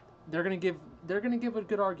 Um, they're gonna give a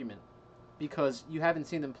good argument because you haven't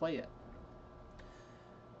seen them play yet.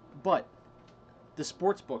 But the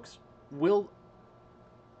sports books will.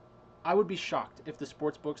 I would be shocked if the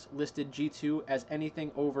sports books listed G2 as anything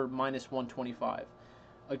over -125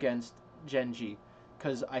 against Genji,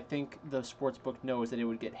 because I think the sports book knows that it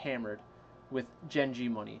would get hammered with Genji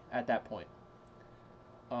money at that point.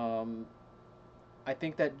 I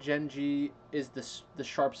think that Genji is the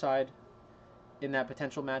sharp side in that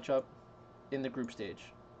potential matchup in the group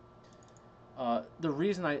stage. The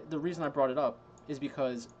reason I brought it up is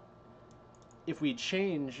because if we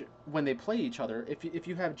change when they play each other, if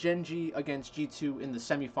you have Genji against G2 in the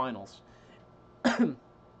semifinals,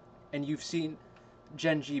 and you've seen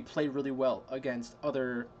Genji play really well against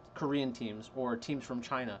other Korean teams or teams from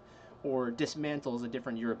China, or dismantles a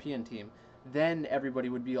different European team, then everybody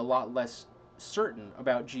would be a lot less certain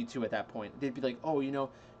about G2 at that point. They'd be like, oh, you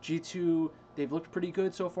know, G2, they've looked pretty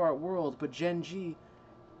good so far at Worlds, but Genji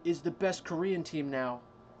is the best Korean team now.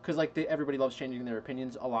 Because, like, everybody loves changing their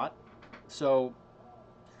opinions a lot. So,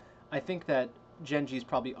 I think that Genji is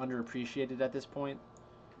probably underappreciated at this point.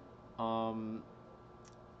 And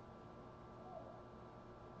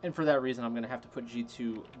for that reason, I'm going to have to put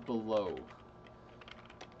G2 below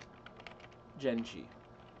Genji.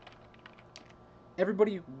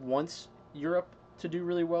 Everybody wants Europe to do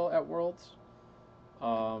really well at Worlds.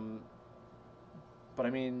 But I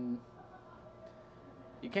mean,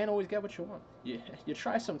 you can't always get what you want. You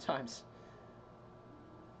try sometimes.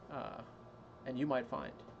 And you might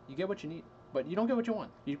find you get what you need, but you don't get what you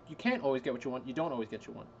want. You can't always get what you want. You don't always get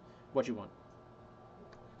what you want.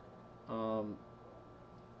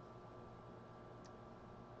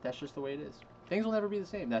 That's just the way it is. Things will never be the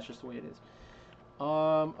same. That's just the way it is.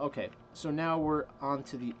 Okay, so now we're on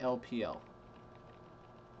to the LPL.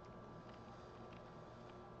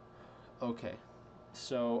 Okay,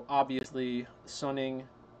 so obviously Sunning.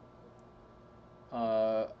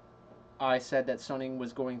 I said that Sunning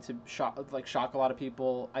was going to shock a lot of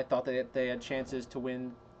people. I thought that they had chances to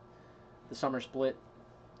win the summer split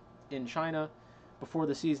in China before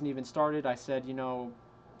the season even started. I said, you know,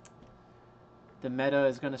 the meta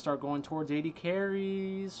is going to start going towards 80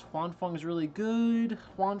 carries. Huanfeng's really good.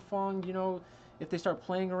 Huanfeng, you know, if they start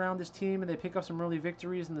playing around this team and they pick up some early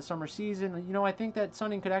victories in the summer season, you know, I think that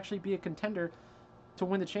Sunning could actually be a contender to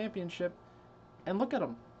win the championship. And look at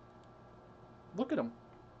them. Look at them.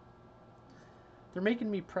 They're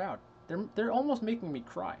making me proud. They're almost making me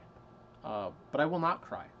cry. But I will not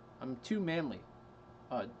cry. I'm too manly.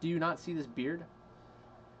 Do you not see this beard?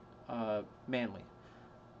 Manly.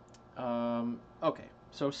 Okay,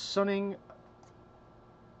 so Sunning,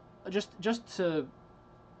 just to,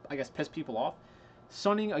 I guess, piss people off,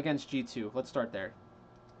 Sunning against G2, let's start there.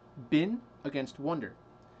 Bin against Wonder.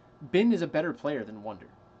 Bin is a better player than Wonder.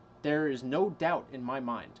 There is no doubt in my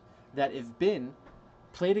mind that if Bin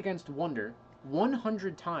played against Wonder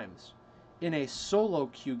 100 times in a solo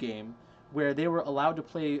queue game where they were allowed to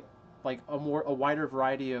play like a wider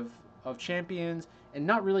variety of champions and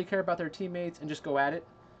not really care about their teammates and just go at it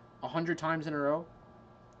 100 times in a row,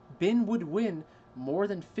 Bin would win more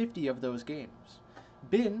than 50 of those games.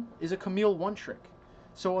 Bin is a Camille one-trick.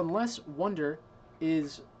 So unless Wonder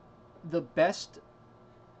is the best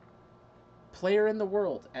player in the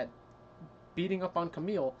world at beating up on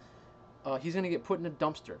Camille, he's going to get put in a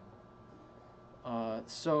dumpster.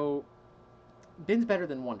 So Bin's better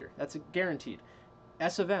than Wonder. That's guaranteed.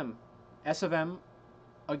 S of M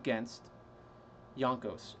against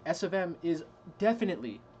Yonkos. S of M is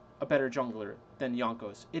definitely a better jungler than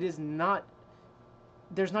Yonkos. It is not.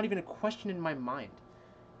 There's not even a question in my mind.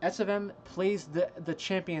 S of M plays the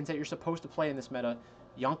champions that you're supposed to play in this meta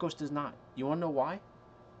Jankos does not. You want to know why?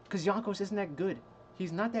 Because Jankos isn't that good.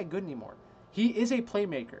 He's not that good anymore. He is a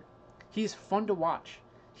playmaker. He's fun to watch.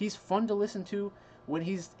 He's fun to listen to when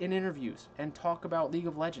he's in interviews and talk about League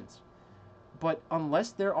of Legends. But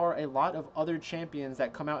unless there are a lot of other champions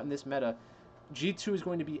that come out in this meta, G2 is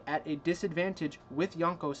going to be at a disadvantage with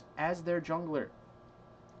Jankos as their jungler.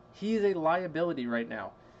 He is a liability right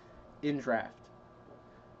now in draft.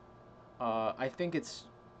 I think it's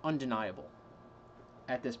undeniable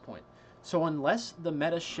at this point. So unless the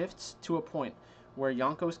meta shifts to a point where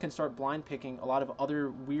Jankos can start blind picking a lot of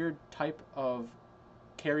other weird type of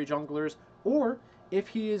carry junglers, or if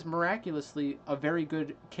he is miraculously a very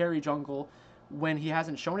good carry jungle when he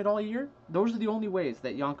hasn't shown it all year, those are the only ways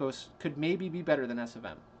that Jankos could maybe be better than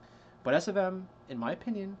SFM. But SFM, in my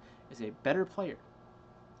opinion, is a better player.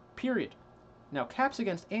 Period. Now, Caps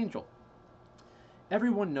against Angel.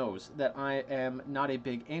 Everyone knows that I am not a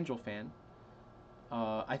big Angel fan.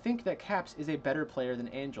 I think that Caps is a better player than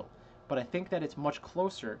Angel, but I think that it's much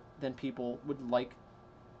closer than people would like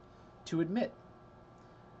to admit.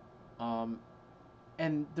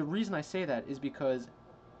 And the reason I say that is because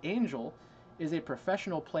Angel is a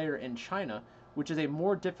professional player in China, which is a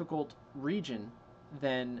more difficult region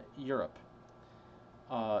than Europe.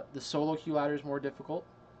 The solo queue ladder is more difficult,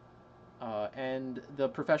 and the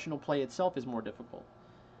professional play itself is more difficult.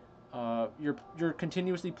 You're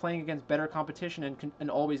continuously playing against better competition and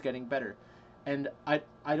always getting better, and I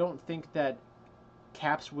don't think that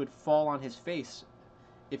Caps would fall on his face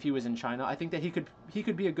if he was in China. I think that he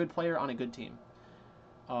could be a good player on a good team.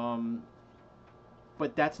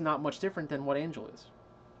 But that's not much different than what Angel is.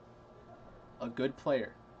 A good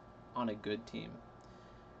player on a good team.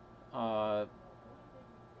 But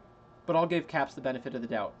I'll give Caps the benefit of the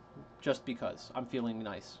doubt, just because I'm feeling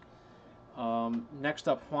nice. Next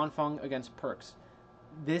up, Huanfeng against Perks.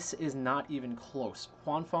 This is not even close.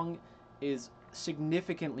 Huanfeng is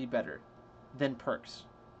significantly better than Perks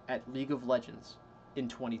at League of Legends in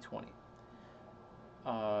 2020.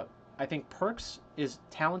 I think Perks is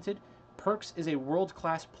talented. Perks is a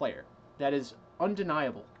world-class player. That is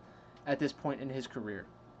undeniable at this point in his career.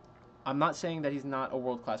 I'm not saying that he's not a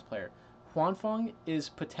world-class player. Huanfeng is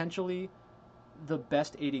potentially the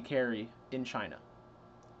best AD carry in China.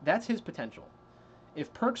 That's his potential.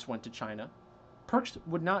 If Perks went to China, Perks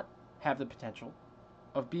would not have the potential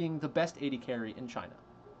of being the best AD carry in China.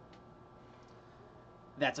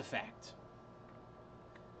 That's a fact.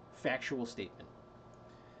 Factual statement.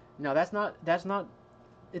 Now that's not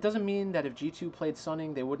it doesn't mean that if G2 played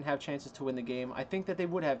Sunning they wouldn't have chances to win the game. I think that they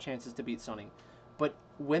would have chances to beat Sunning. But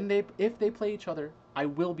if they play each other, I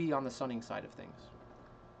will be on the Sunning side of things.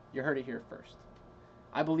 You heard it here first.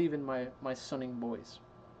 I believe in my Sunning boys.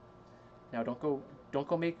 Now don't go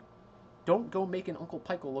making Uncle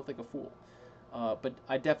Pykel look like a fool. But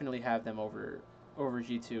I definitely have them over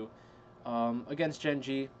G2. Against Gen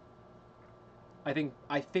G, I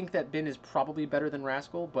think that Bin is probably better than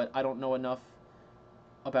Rascal, but I don't know enough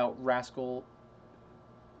about Rascal,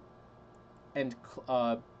 and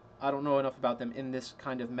I don't know enough about them in this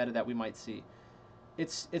kind of meta that we might see.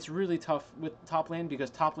 It's really tough with top lane because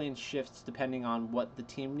top lane shifts depending on what the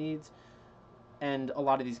team needs, and a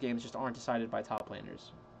lot of these games just aren't decided by top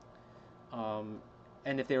laners.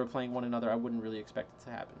 And if they were playing one another, I wouldn't really expect it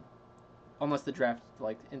to happen, unless the draft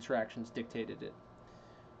interactions dictated it.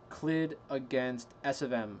 Clid against S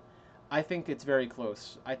of M. I think it's very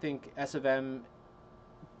close. I think S of M,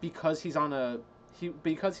 because he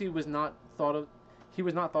was not thought of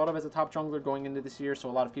as a top jungler going into this year, so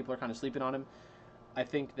a lot of people are kind of sleeping on him. I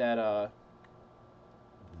think that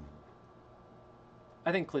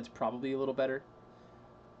I think Clid's probably a little better,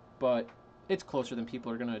 but it's closer than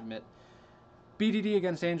people are going to admit. BDD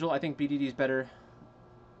against Angel. I think BDD's better.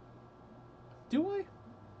 Do I?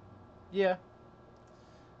 Yeah.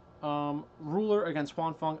 Ruler against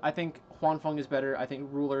Huanfeng. I think Huanfeng is better. I think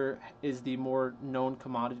Ruler is the more known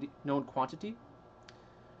quantity.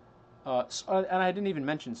 And I didn't even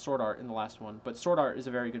mention Sword Art in the last one, but Sword Art is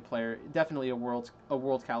a very good player. Definitely a world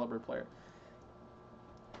caliber player.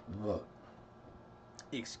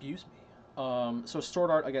 Excuse me. So Sword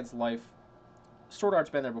Art against Life. Sword Art's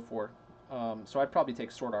been there before, so I'd probably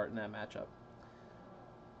take Sword Art in that matchup.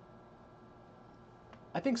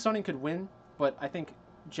 I think Sunning could win, but I think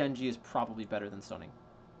Gen G is probably better than Sunning.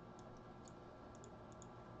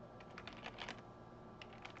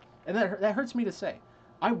 And that hurts me to say.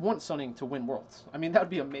 I want Sunning to win Worlds. I mean, that would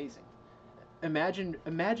be amazing.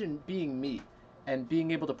 Imagine being me and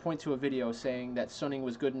being able to point to a video saying that Sunning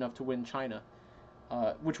was good enough to win China,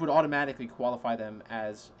 which would automatically qualify them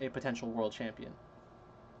as a potential world champion.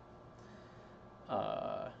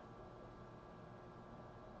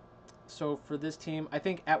 So for this team, I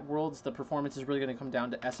think at Worlds the performance is really going to come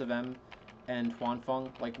down to S of M and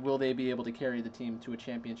Huanfeng. Like, will they be able to carry the team to a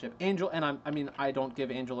championship? Angel, and I mean, I don't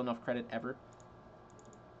give Angel enough credit ever.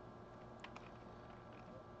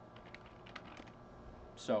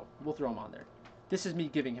 So we'll throw him on there. This is me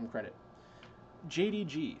giving him credit.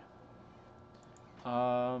 JDG.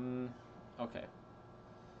 Okay.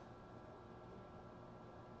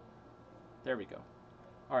 There we go.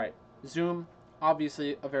 All right. Zoom,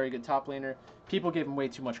 obviously a very good top laner. People gave him way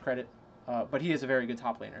too much credit, but he is a very good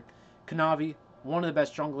top laner. Kanavi, one of the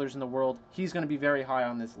best junglers in the world. He's going to be very high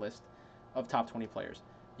on this list of top 20 players.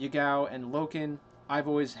 Yagao and Loken, I've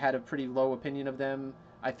always had a pretty low opinion of them.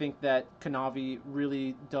 I think that Kanavi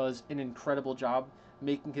really does an incredible job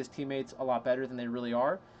making his teammates a lot better than they really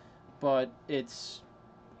are, but it's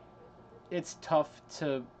tough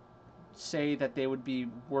to say that they would be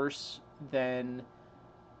worse than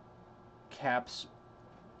Caps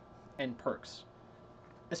and Perks,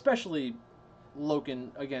 especially Loken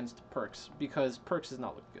against Perks, because Perks is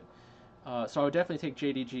not looking good. So I would definitely take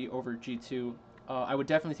JDG over G2. I would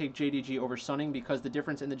definitely take JDG over Sunning because the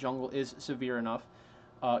difference in the jungle is severe enough.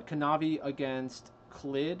 Kanavi against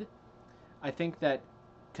Klid. I think that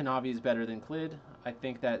Kanavi is better than Klid. I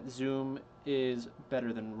think that Zoom is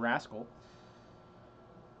better than Rascal.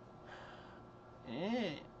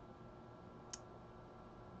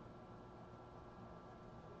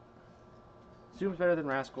 Zoom's better than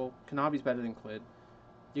Rascal. Kanavi's better than Klid.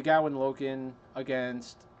 Yagao and Loken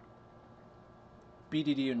against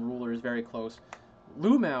BDD and Ruler is very close.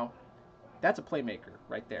 Lumao, that's a playmaker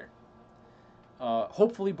right there.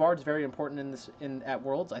 Hopefully Bard's very important at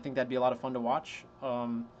Worlds. I think that'd be a lot of fun to watch.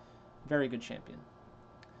 Very good champion.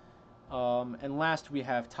 And last we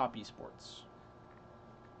have top esports.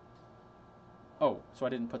 Oh, so I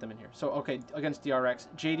didn't put them in here. So okay, against DRX,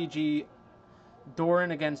 JDG, Doran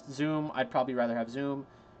against Zoom. I'd probably rather have Zoom.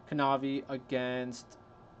 Kanavi against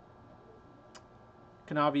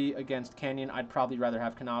Canyon. I'd probably rather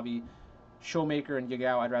have Kanavi. Showmaker and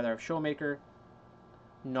Yagao. I'd rather have Showmaker.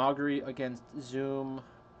 Noguri against Zoom.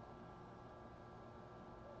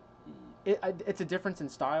 It's a difference in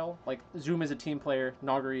style. Like, Zoom is a team player,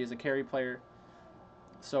 Noguri is a carry player.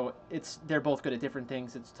 So they're both good at different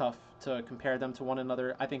things. It's tough to compare them to one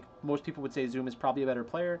another. I think most people would say Zoom is probably a better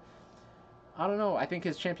player. I don't know. I think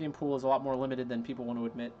his champion pool is a lot more limited than people want to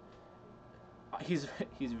admit. He's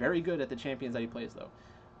very good at the champions that he plays, though.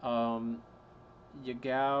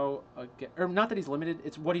 Yagao, or not that he's limited.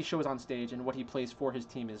 It's what he shows on stage and what he plays for his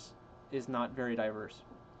team is not very diverse.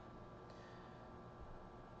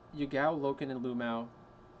 Yagao, Loken, and Lumao.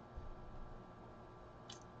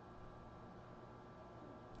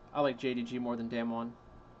 I like JDG more than Damwon.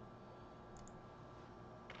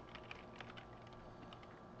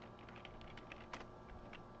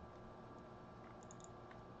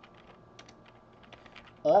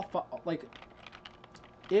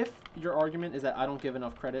 If your argument is that I don't give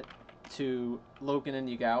enough credit to Loken and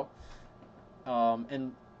Yagao,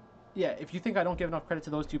 and yeah, if you think I don't give enough credit to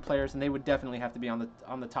those two players, then they would definitely have to be on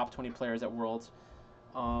the top 20 players at Worlds.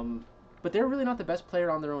 But they're really not the best player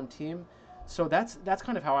on their own team, so that's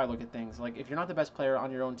kind of how I look at things. Like, if you're not the best player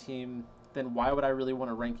on your own team, then why would I really want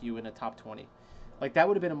to rank you in a top 20? Like, that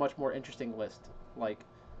would have been a much more interesting list. Like,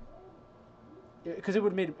 because it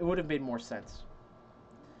would have made more sense.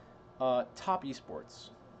 Top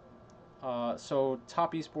esports. So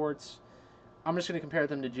top esports, I'm just going to compare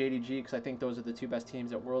them to JDG because I think those are the two best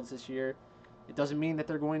teams at Worlds this year. It doesn't mean that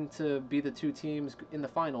they're going to be the two teams in the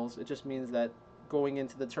finals. It just means that going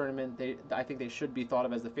into the tournament, I think they should be thought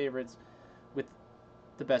of as the favorites with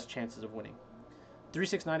the best chances of winning.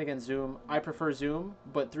 369 against Zoom. I prefer Zoom,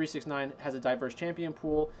 but 369 has a diverse champion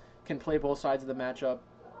pool, can play both sides of the matchup.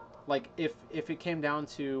 Like, if it came down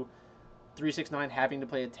to 369 having to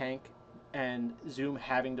play a tank and Zoom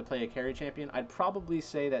having to play a carry champion, I'd probably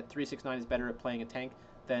say that 369 is better at playing a tank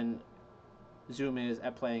than Zoom is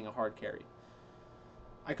at playing a hard carry.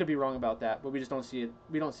 I could be wrong about that, but we just don't see it.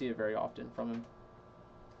 We don't see it very often from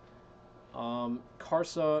him.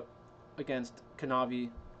 Karsa against Kanavi,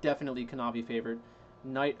 definitely Kanavi favored.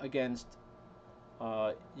 Knight against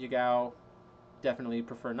Yagao, definitely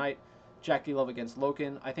prefer Knight. Jackie Love against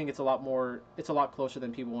Loken, I think it's a lot closer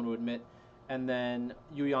than people want to admit. And then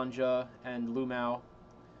Yu Yanja and Lumao,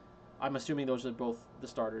 I'm assuming those are both the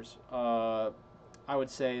starters. I would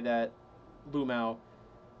say that Lumao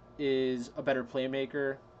is a better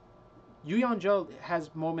playmaker. Yu Yanja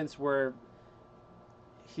has moments where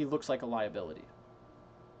he looks like a liability.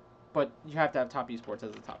 But you have to have top esports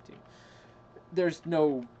as a top team. There's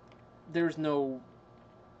no,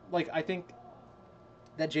 like, I think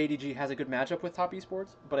that JDG has a good matchup with Top Esports,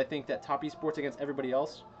 but I think that Top Esports against everybody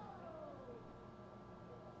else,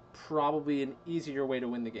 probably an easier way to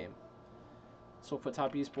win the game. So we'll put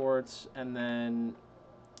Top Esports, and then,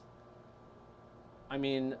 I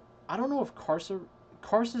mean, I don't know if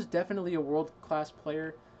Karsa's definitely a world-class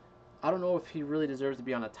player. I don't know if he really deserves to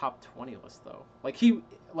be on a top 20 list, though. Like, he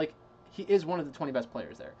is one of the 20 best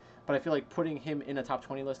players there. But I feel like putting him in a top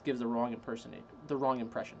 20 list gives the wrong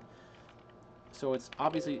impression. So it's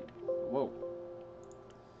obviously, whoa.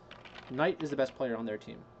 Knight is the best player on their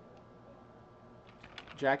team.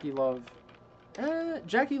 Jackie Love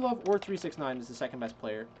or 369 is the second best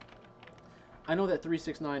player. I know that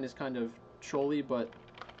 369 is kind of trolly, but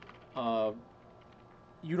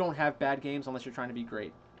you don't have bad games unless you're trying to be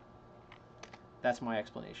great. That's my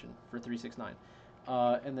explanation for 369.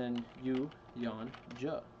 And then Yan,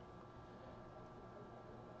 Ja.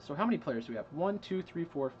 So how many players do we have? 1, 2, 3,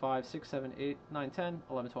 4, 5, 6, 7, 8, 9, 10,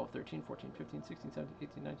 11, 12, 13, 14, 15, 16, 17,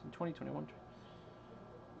 18, 19, 20, 21.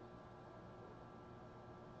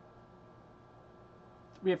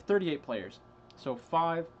 We have 38 players. So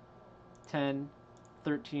 5, 10,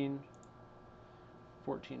 13,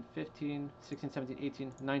 14, 15, 16, 17,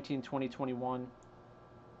 18, 19, 20, 21.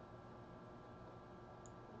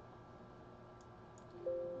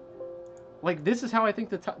 Like, this is how I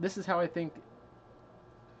think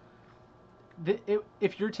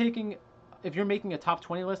if you're making a top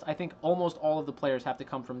 20 list, I think almost all of the players have to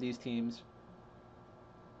come from these teams.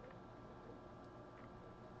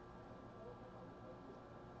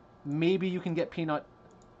 Maybe you can get Peanut.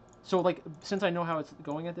 So, like, since I know how it's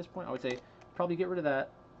going at this point, I would say probably get rid of that.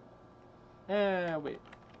 Wait.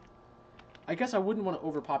 I guess I wouldn't want to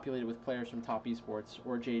overpopulate it with players from Top Esports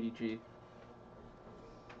or JDG.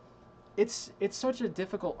 It's such a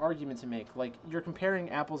difficult argument to make. Like, you're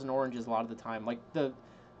comparing apples and oranges a lot of the time. Like, the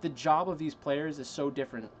job of these players is so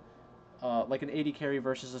different. Like an AD carry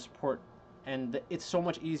versus a support, and it's so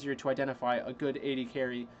much easier to identify a good AD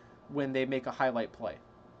carry when they make a highlight play.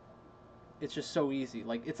 It's just so easy.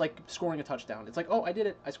 Like, it's like scoring a touchdown. It's like, oh, I did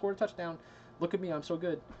it. I scored a touchdown. Look at me. I'm so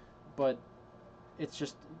good. But it's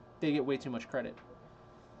just, they get way too much credit.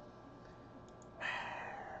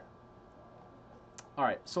 All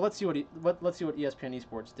right, so let's see what ESPN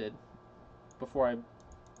Esports did before I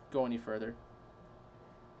go any further.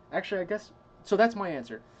 Actually, I guess so. That's my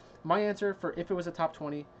answer. My answer for if it was a top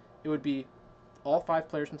 20, it would be all 5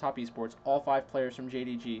 players from Top Esports, all 5 players from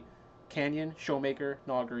JDG, Canyon, Showmaker,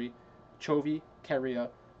 Nogari, Chovy, Keria,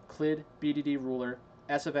 Clid, BDD, Ruler,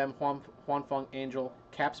 SFM, Huanfeng, Angel,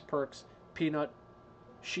 Caps, Perks, Peanut,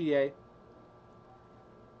 Xie.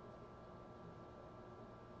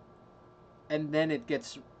 And then it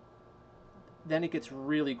gets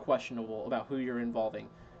really questionable about who you're involving.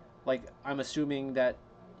 Like, I'm assuming that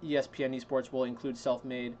ESPN Esports will include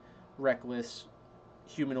Self-Made, Reckless,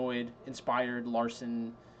 Humanoid, Inspired,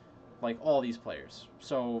 Larson, like all these players.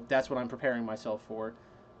 So that's what I'm preparing myself for.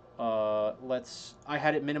 I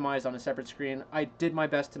had it minimized on a separate screen. I did my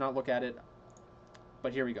best to not look at it,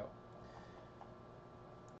 but here we go.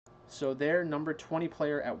 So their number 20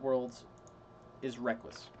 player at Worlds is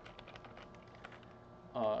Reckless.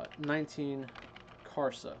 19,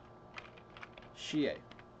 Karsa, Xie,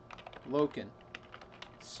 Loken,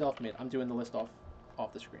 Self-Made. I'm doing the list off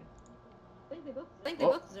the screen. I think they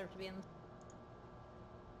both deserve to be in.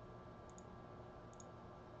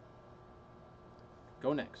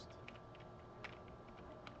 Go next.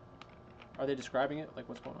 Are they describing it? Like,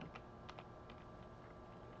 what's going on?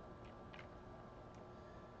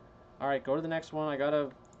 All right, go to the next one. I gotta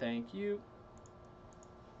thank you.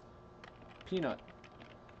 Peanut.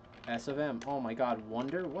 SFM. Oh my god,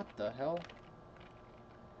 Wonder? What the hell?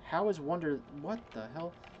 How is Wonder... What the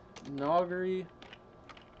hell? Nogari.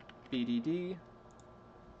 BDD.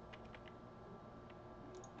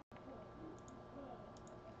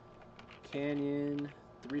 Canyon.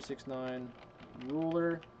 369.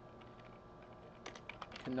 Ruler.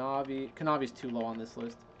 Kanavi. Kanavi's too low on this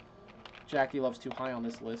list. Jackie Love's too high on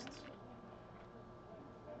this list.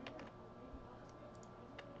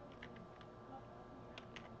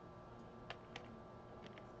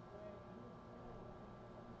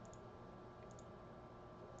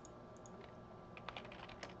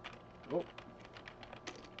 Oh.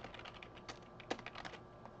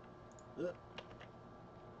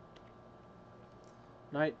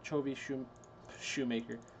 Knight, Chovy,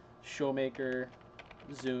 Shoemaker. Showmaker,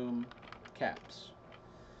 Zoom, Caps.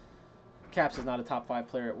 Caps is not a top 5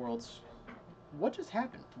 player at Worlds. What just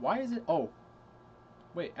happened? Why is it... Oh.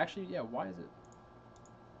 Wait, actually, yeah, why is it...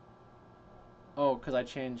 Oh, because I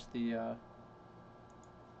changed the...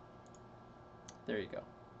 There you go.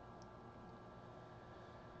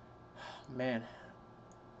 Man.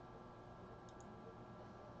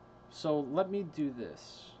 So let me do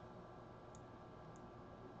this.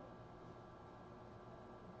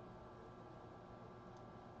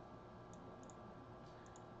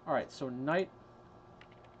 Alright, so Knight's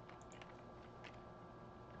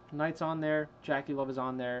on there. Jackie Love is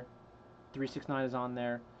on there. 369 is on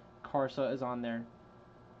there. Karsa is on there.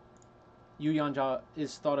 Yu Yanja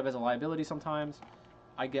is thought of as a liability sometimes.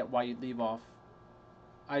 I get why you'd leave off.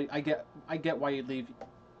 I get why you'd leave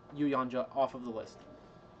Yu Yanja off of the list.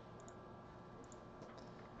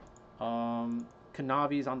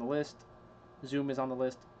 Kanavi is on the list. Zoom is on the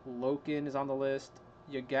list. Loken is on the list.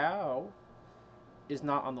 Yagao is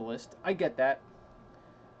not on the list. I get that.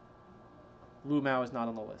 Lu Mao is not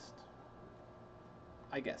on the list.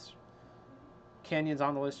 I guess. Canyon's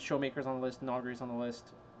on the list. Showmaker's on the list. Nogri's on the list.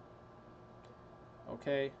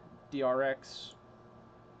 Okay. DRX.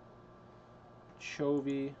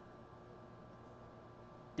 Chovy.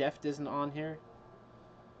 Deft isn't on here.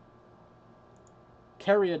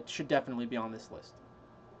 Keria should definitely be on this list.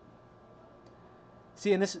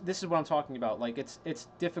 See, and this is what I'm talking about. Like, it's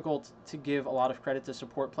difficult to give a lot of credit to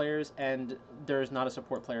support players, and there's not a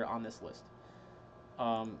support player on this list.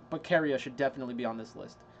 But Keria should definitely be on this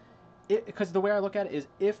list. Because the way I look at it is,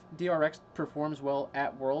 if DRX performs well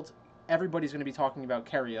at Worlds, everybody's going to be talking about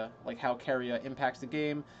Keria, like how Keria impacts the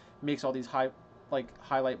game, makes all these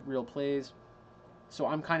highlight reel plays. So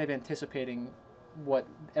I'm kind of anticipating what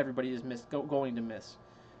everybody is going to miss.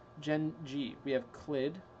 Gen G, we have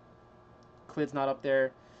Clid. Clid's not up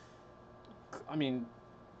there. I mean,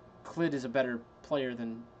 Clid is a better player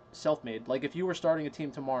than Selfmade. Like, if you were starting a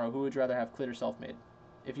team tomorrow, who would you rather have, Clid or Selfmade?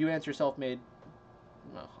 If you answer Selfmade,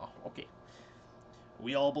 okay.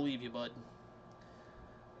 We all believe you, bud.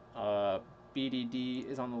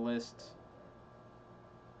 BDD is on the list.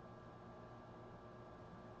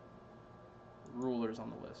 Ruler's on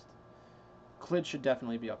the list. Clid should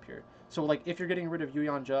definitely be up here. So, like, if you're getting rid of Yu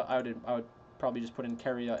Yanja, I would probably just put in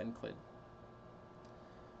Keria and Clid.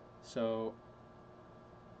 So,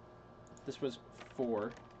 this was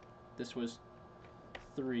 4. This was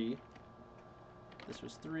 3. This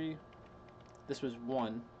was 3. This was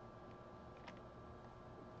 1.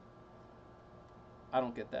 I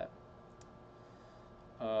don't get that.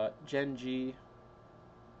 Gen G.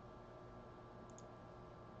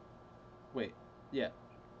 Wait. Yeah.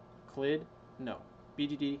 Clid? No.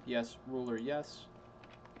 BDD? Yes. Ruler? Yes.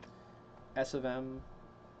 S of M.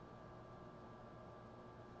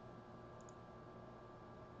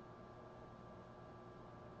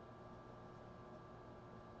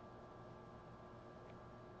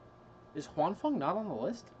 Is Huanfeng not on the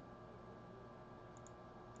list?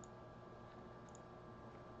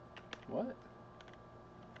 What?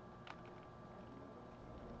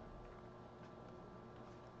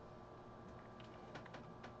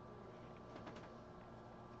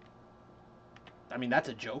 I mean, that's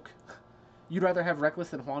a joke. You'd rather have Reckless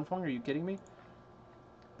than Huanfeng? Are you kidding me?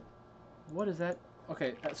 What is that?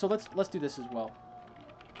 Okay, so let's do this as well.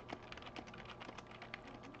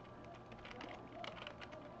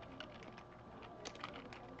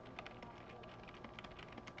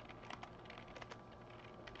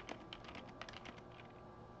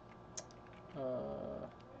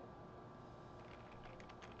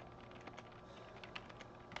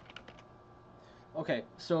 Okay,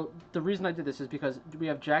 so the reason I did this is because we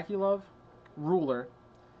have Jackie Love, Ruler,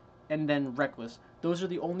 and then Reckless. Those are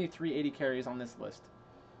the only 380 carries on this list.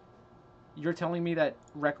 You're telling me that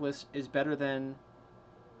Reckless is better than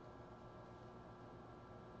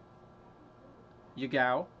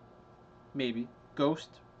Yagao? Maybe.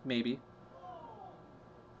 Ghost? Maybe.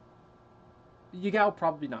 Yagao?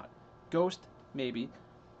 Probably not. Ghost? Maybe.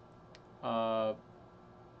 Who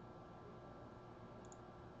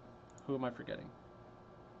am I forgetting?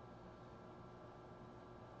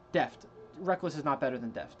 Deft. Reckless is not better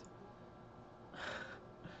than Deft.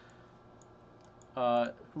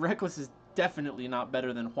 Reckless is definitely not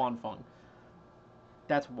better than Huanfeng.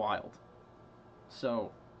 That's wild.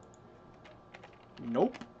 So,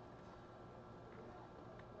 nope.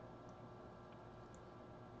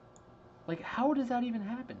 Like, how does that even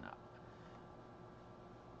happen now?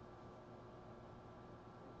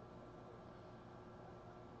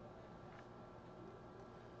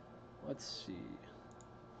 Let's see.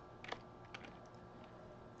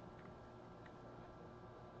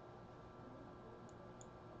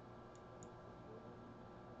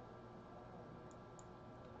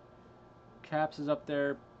 Caps is up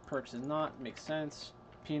there. Perks is not. Makes sense.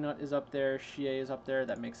 Peanut is up there. Shie is up there.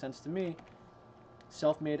 That makes sense to me.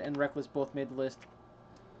 Self-made and Reckless both made the list.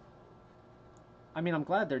 I mean, I'm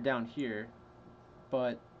glad they're down here,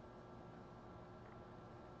 but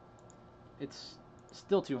it's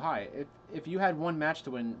still too high. If you had one match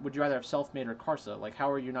to win, would you rather have Selfmade or Karsa? Like,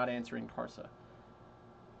 how are you not answering Karsa?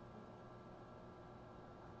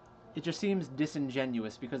 It just seems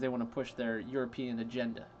disingenuous because they want to push their European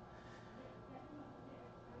agenda.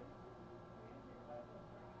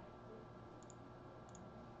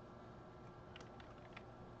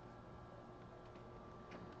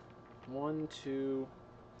 One, two,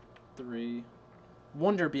 three.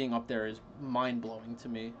 Wonder being up there is mind-blowing to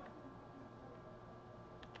me.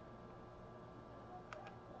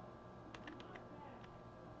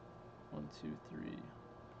 One, two, three.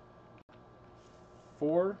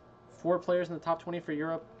 Four players in the top 20 for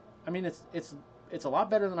Europe. I mean, it's a lot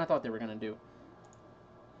better than I thought they were going to do.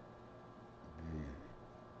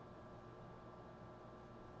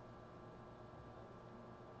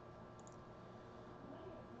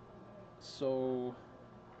 So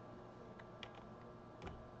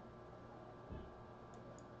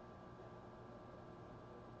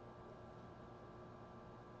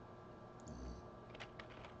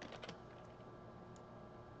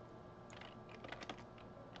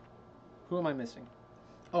who am I missing?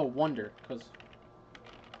 Oh, Wonder, because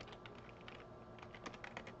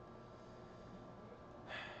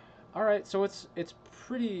all right, so it's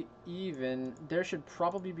pretty even. There should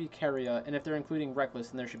probably be Keria, and if they're including Reckless,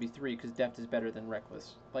 then there should be three because Deft is better than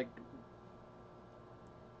Reckless. Like,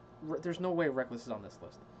 there's no way Reckless is on this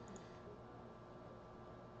list.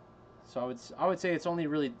 So I would say it's only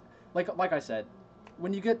really like I said,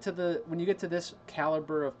 when you get to this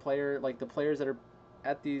caliber of player, like the players that are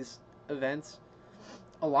at these events,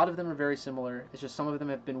 a lot of them are very similar. It's just some of them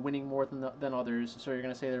have been winning more than others, so you're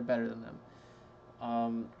gonna say they're better than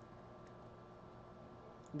them.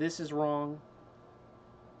 This is wrong.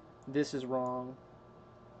 This is wrong.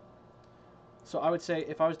 So I would say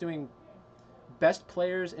if I was doing best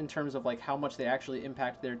players in terms of like how much they actually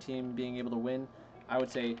impact their team being able to win, I would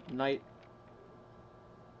say Knight.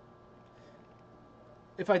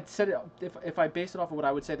 If I said it, if I based it off of what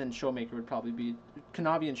I would say, then Showmaker would probably be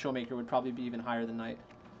Kanavi and Showmaker would probably be even higher than Knight.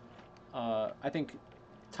 I think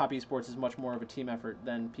top esports is much more of a team effort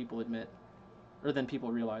than people admit, or than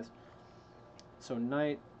people realize. So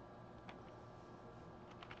Knight,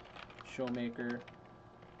 Showmaker,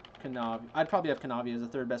 Kanavi. I'd probably have Kanavi as the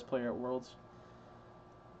third best player at Worlds.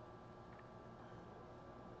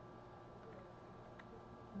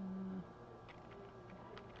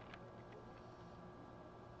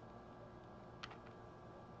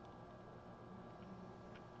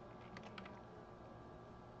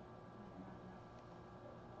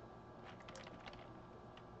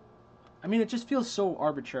 I mean, it just feels so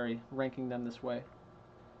arbitrary ranking them this way.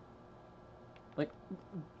 Like,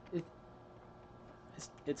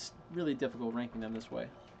 it's really difficult ranking them this way.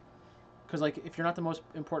 Because, like, if you're not the most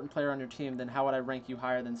important player on your team, then how would I rank you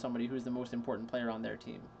higher than somebody who's the most important player on their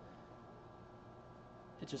team?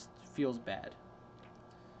 It just feels bad.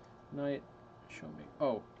 Knight, show me.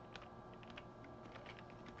 Oh.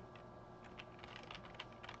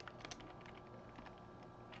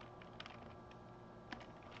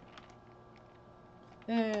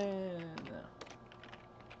 And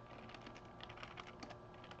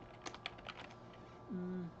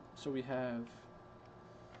so we have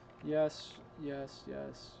yes, yes,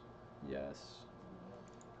 yes, yes.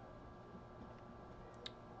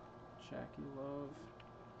 Jackie Love.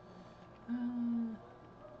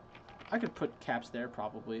 I could put Caps there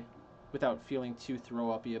probably, without feeling too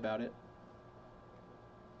throw-uppy about it.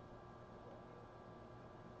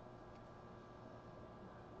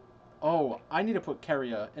 Oh, I need to put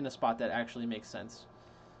Keria in a spot that actually makes sense.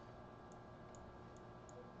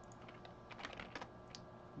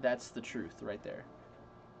 That's the truth right there.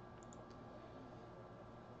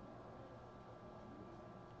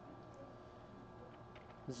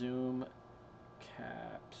 Zoom,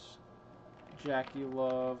 Caps, Jackie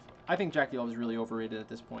Love. I think Jackie Love is really overrated at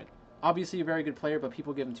this point. Obviously a very good player, but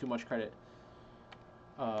people give him too much credit.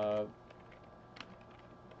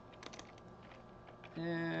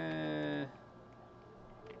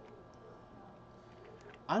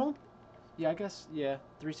 I don't. Yeah, I guess. Yeah,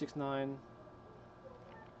 369.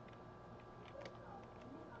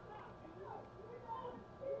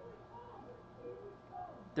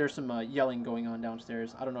 There's some yelling going on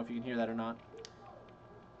downstairs. I don't know if you can hear that or not.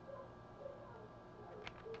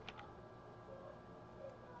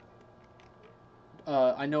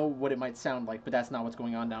 I know what it might sound like, but that's not what's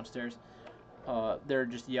going on downstairs. They're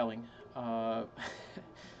just yelling. Oh,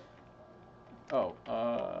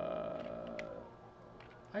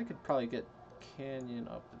 I could probably get Canyon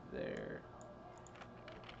up there.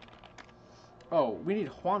 Oh, we need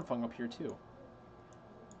Huanfeng up here too.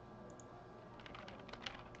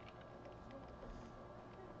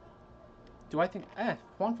 Do I think...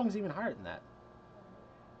 Huan Feng's even higher than that.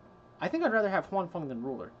 I think I'd rather have Huan Feng than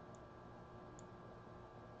Ruler.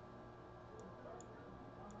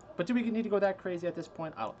 But do we need to go that crazy at this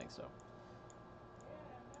point? I don't think so.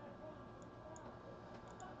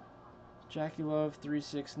 Jackie Love,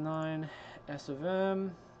 369. S of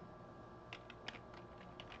M.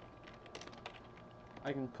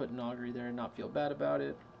 I can put Nogri there and not feel bad about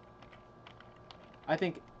it. I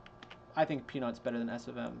think Peanut's better than S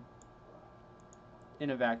of M in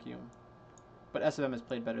a vacuum. But S of M has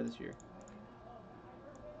played better this year.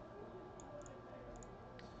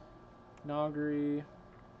 Nogri.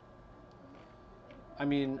 I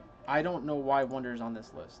mean, I don't know why Wonder's on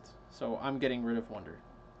this list. So I'm getting rid of Wonder.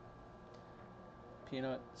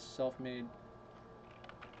 Peanut, Self-Made,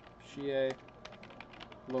 Shie,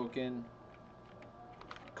 Loken.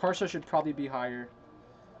 Karsa should probably be higher.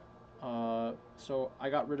 So I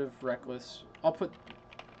got rid of Reckless. I'll put...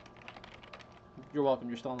 You're welcome,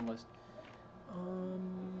 you're still on the list.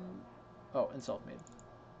 Oh, and Self-Made.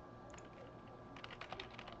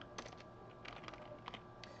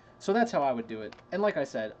 So that's how I would do it. And like I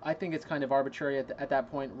said, I think it's kind of arbitrary at that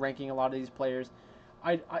point, ranking a lot of these players.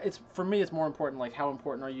 It's for me, it's more important, like, how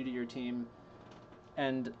important are you to your team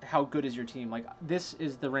and how good is your team. Like, this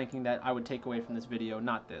is the ranking that I would take away from this video,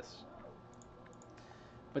 not this.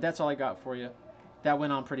 But that's all I got for you. That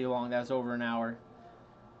went on pretty long. That was over an hour.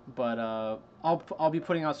 But I'll be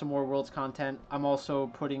putting out some more Worlds content. I'm also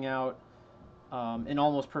putting out an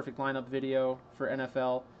almost perfect lineup video for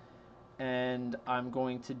NFL. And I'm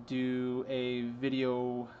going to do a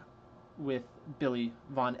video with Billy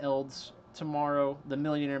Von Elds tomorrow, the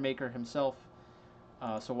millionaire maker himself.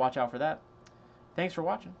 So watch out for that. Thanks for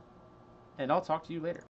watching, and I'll talk to you later.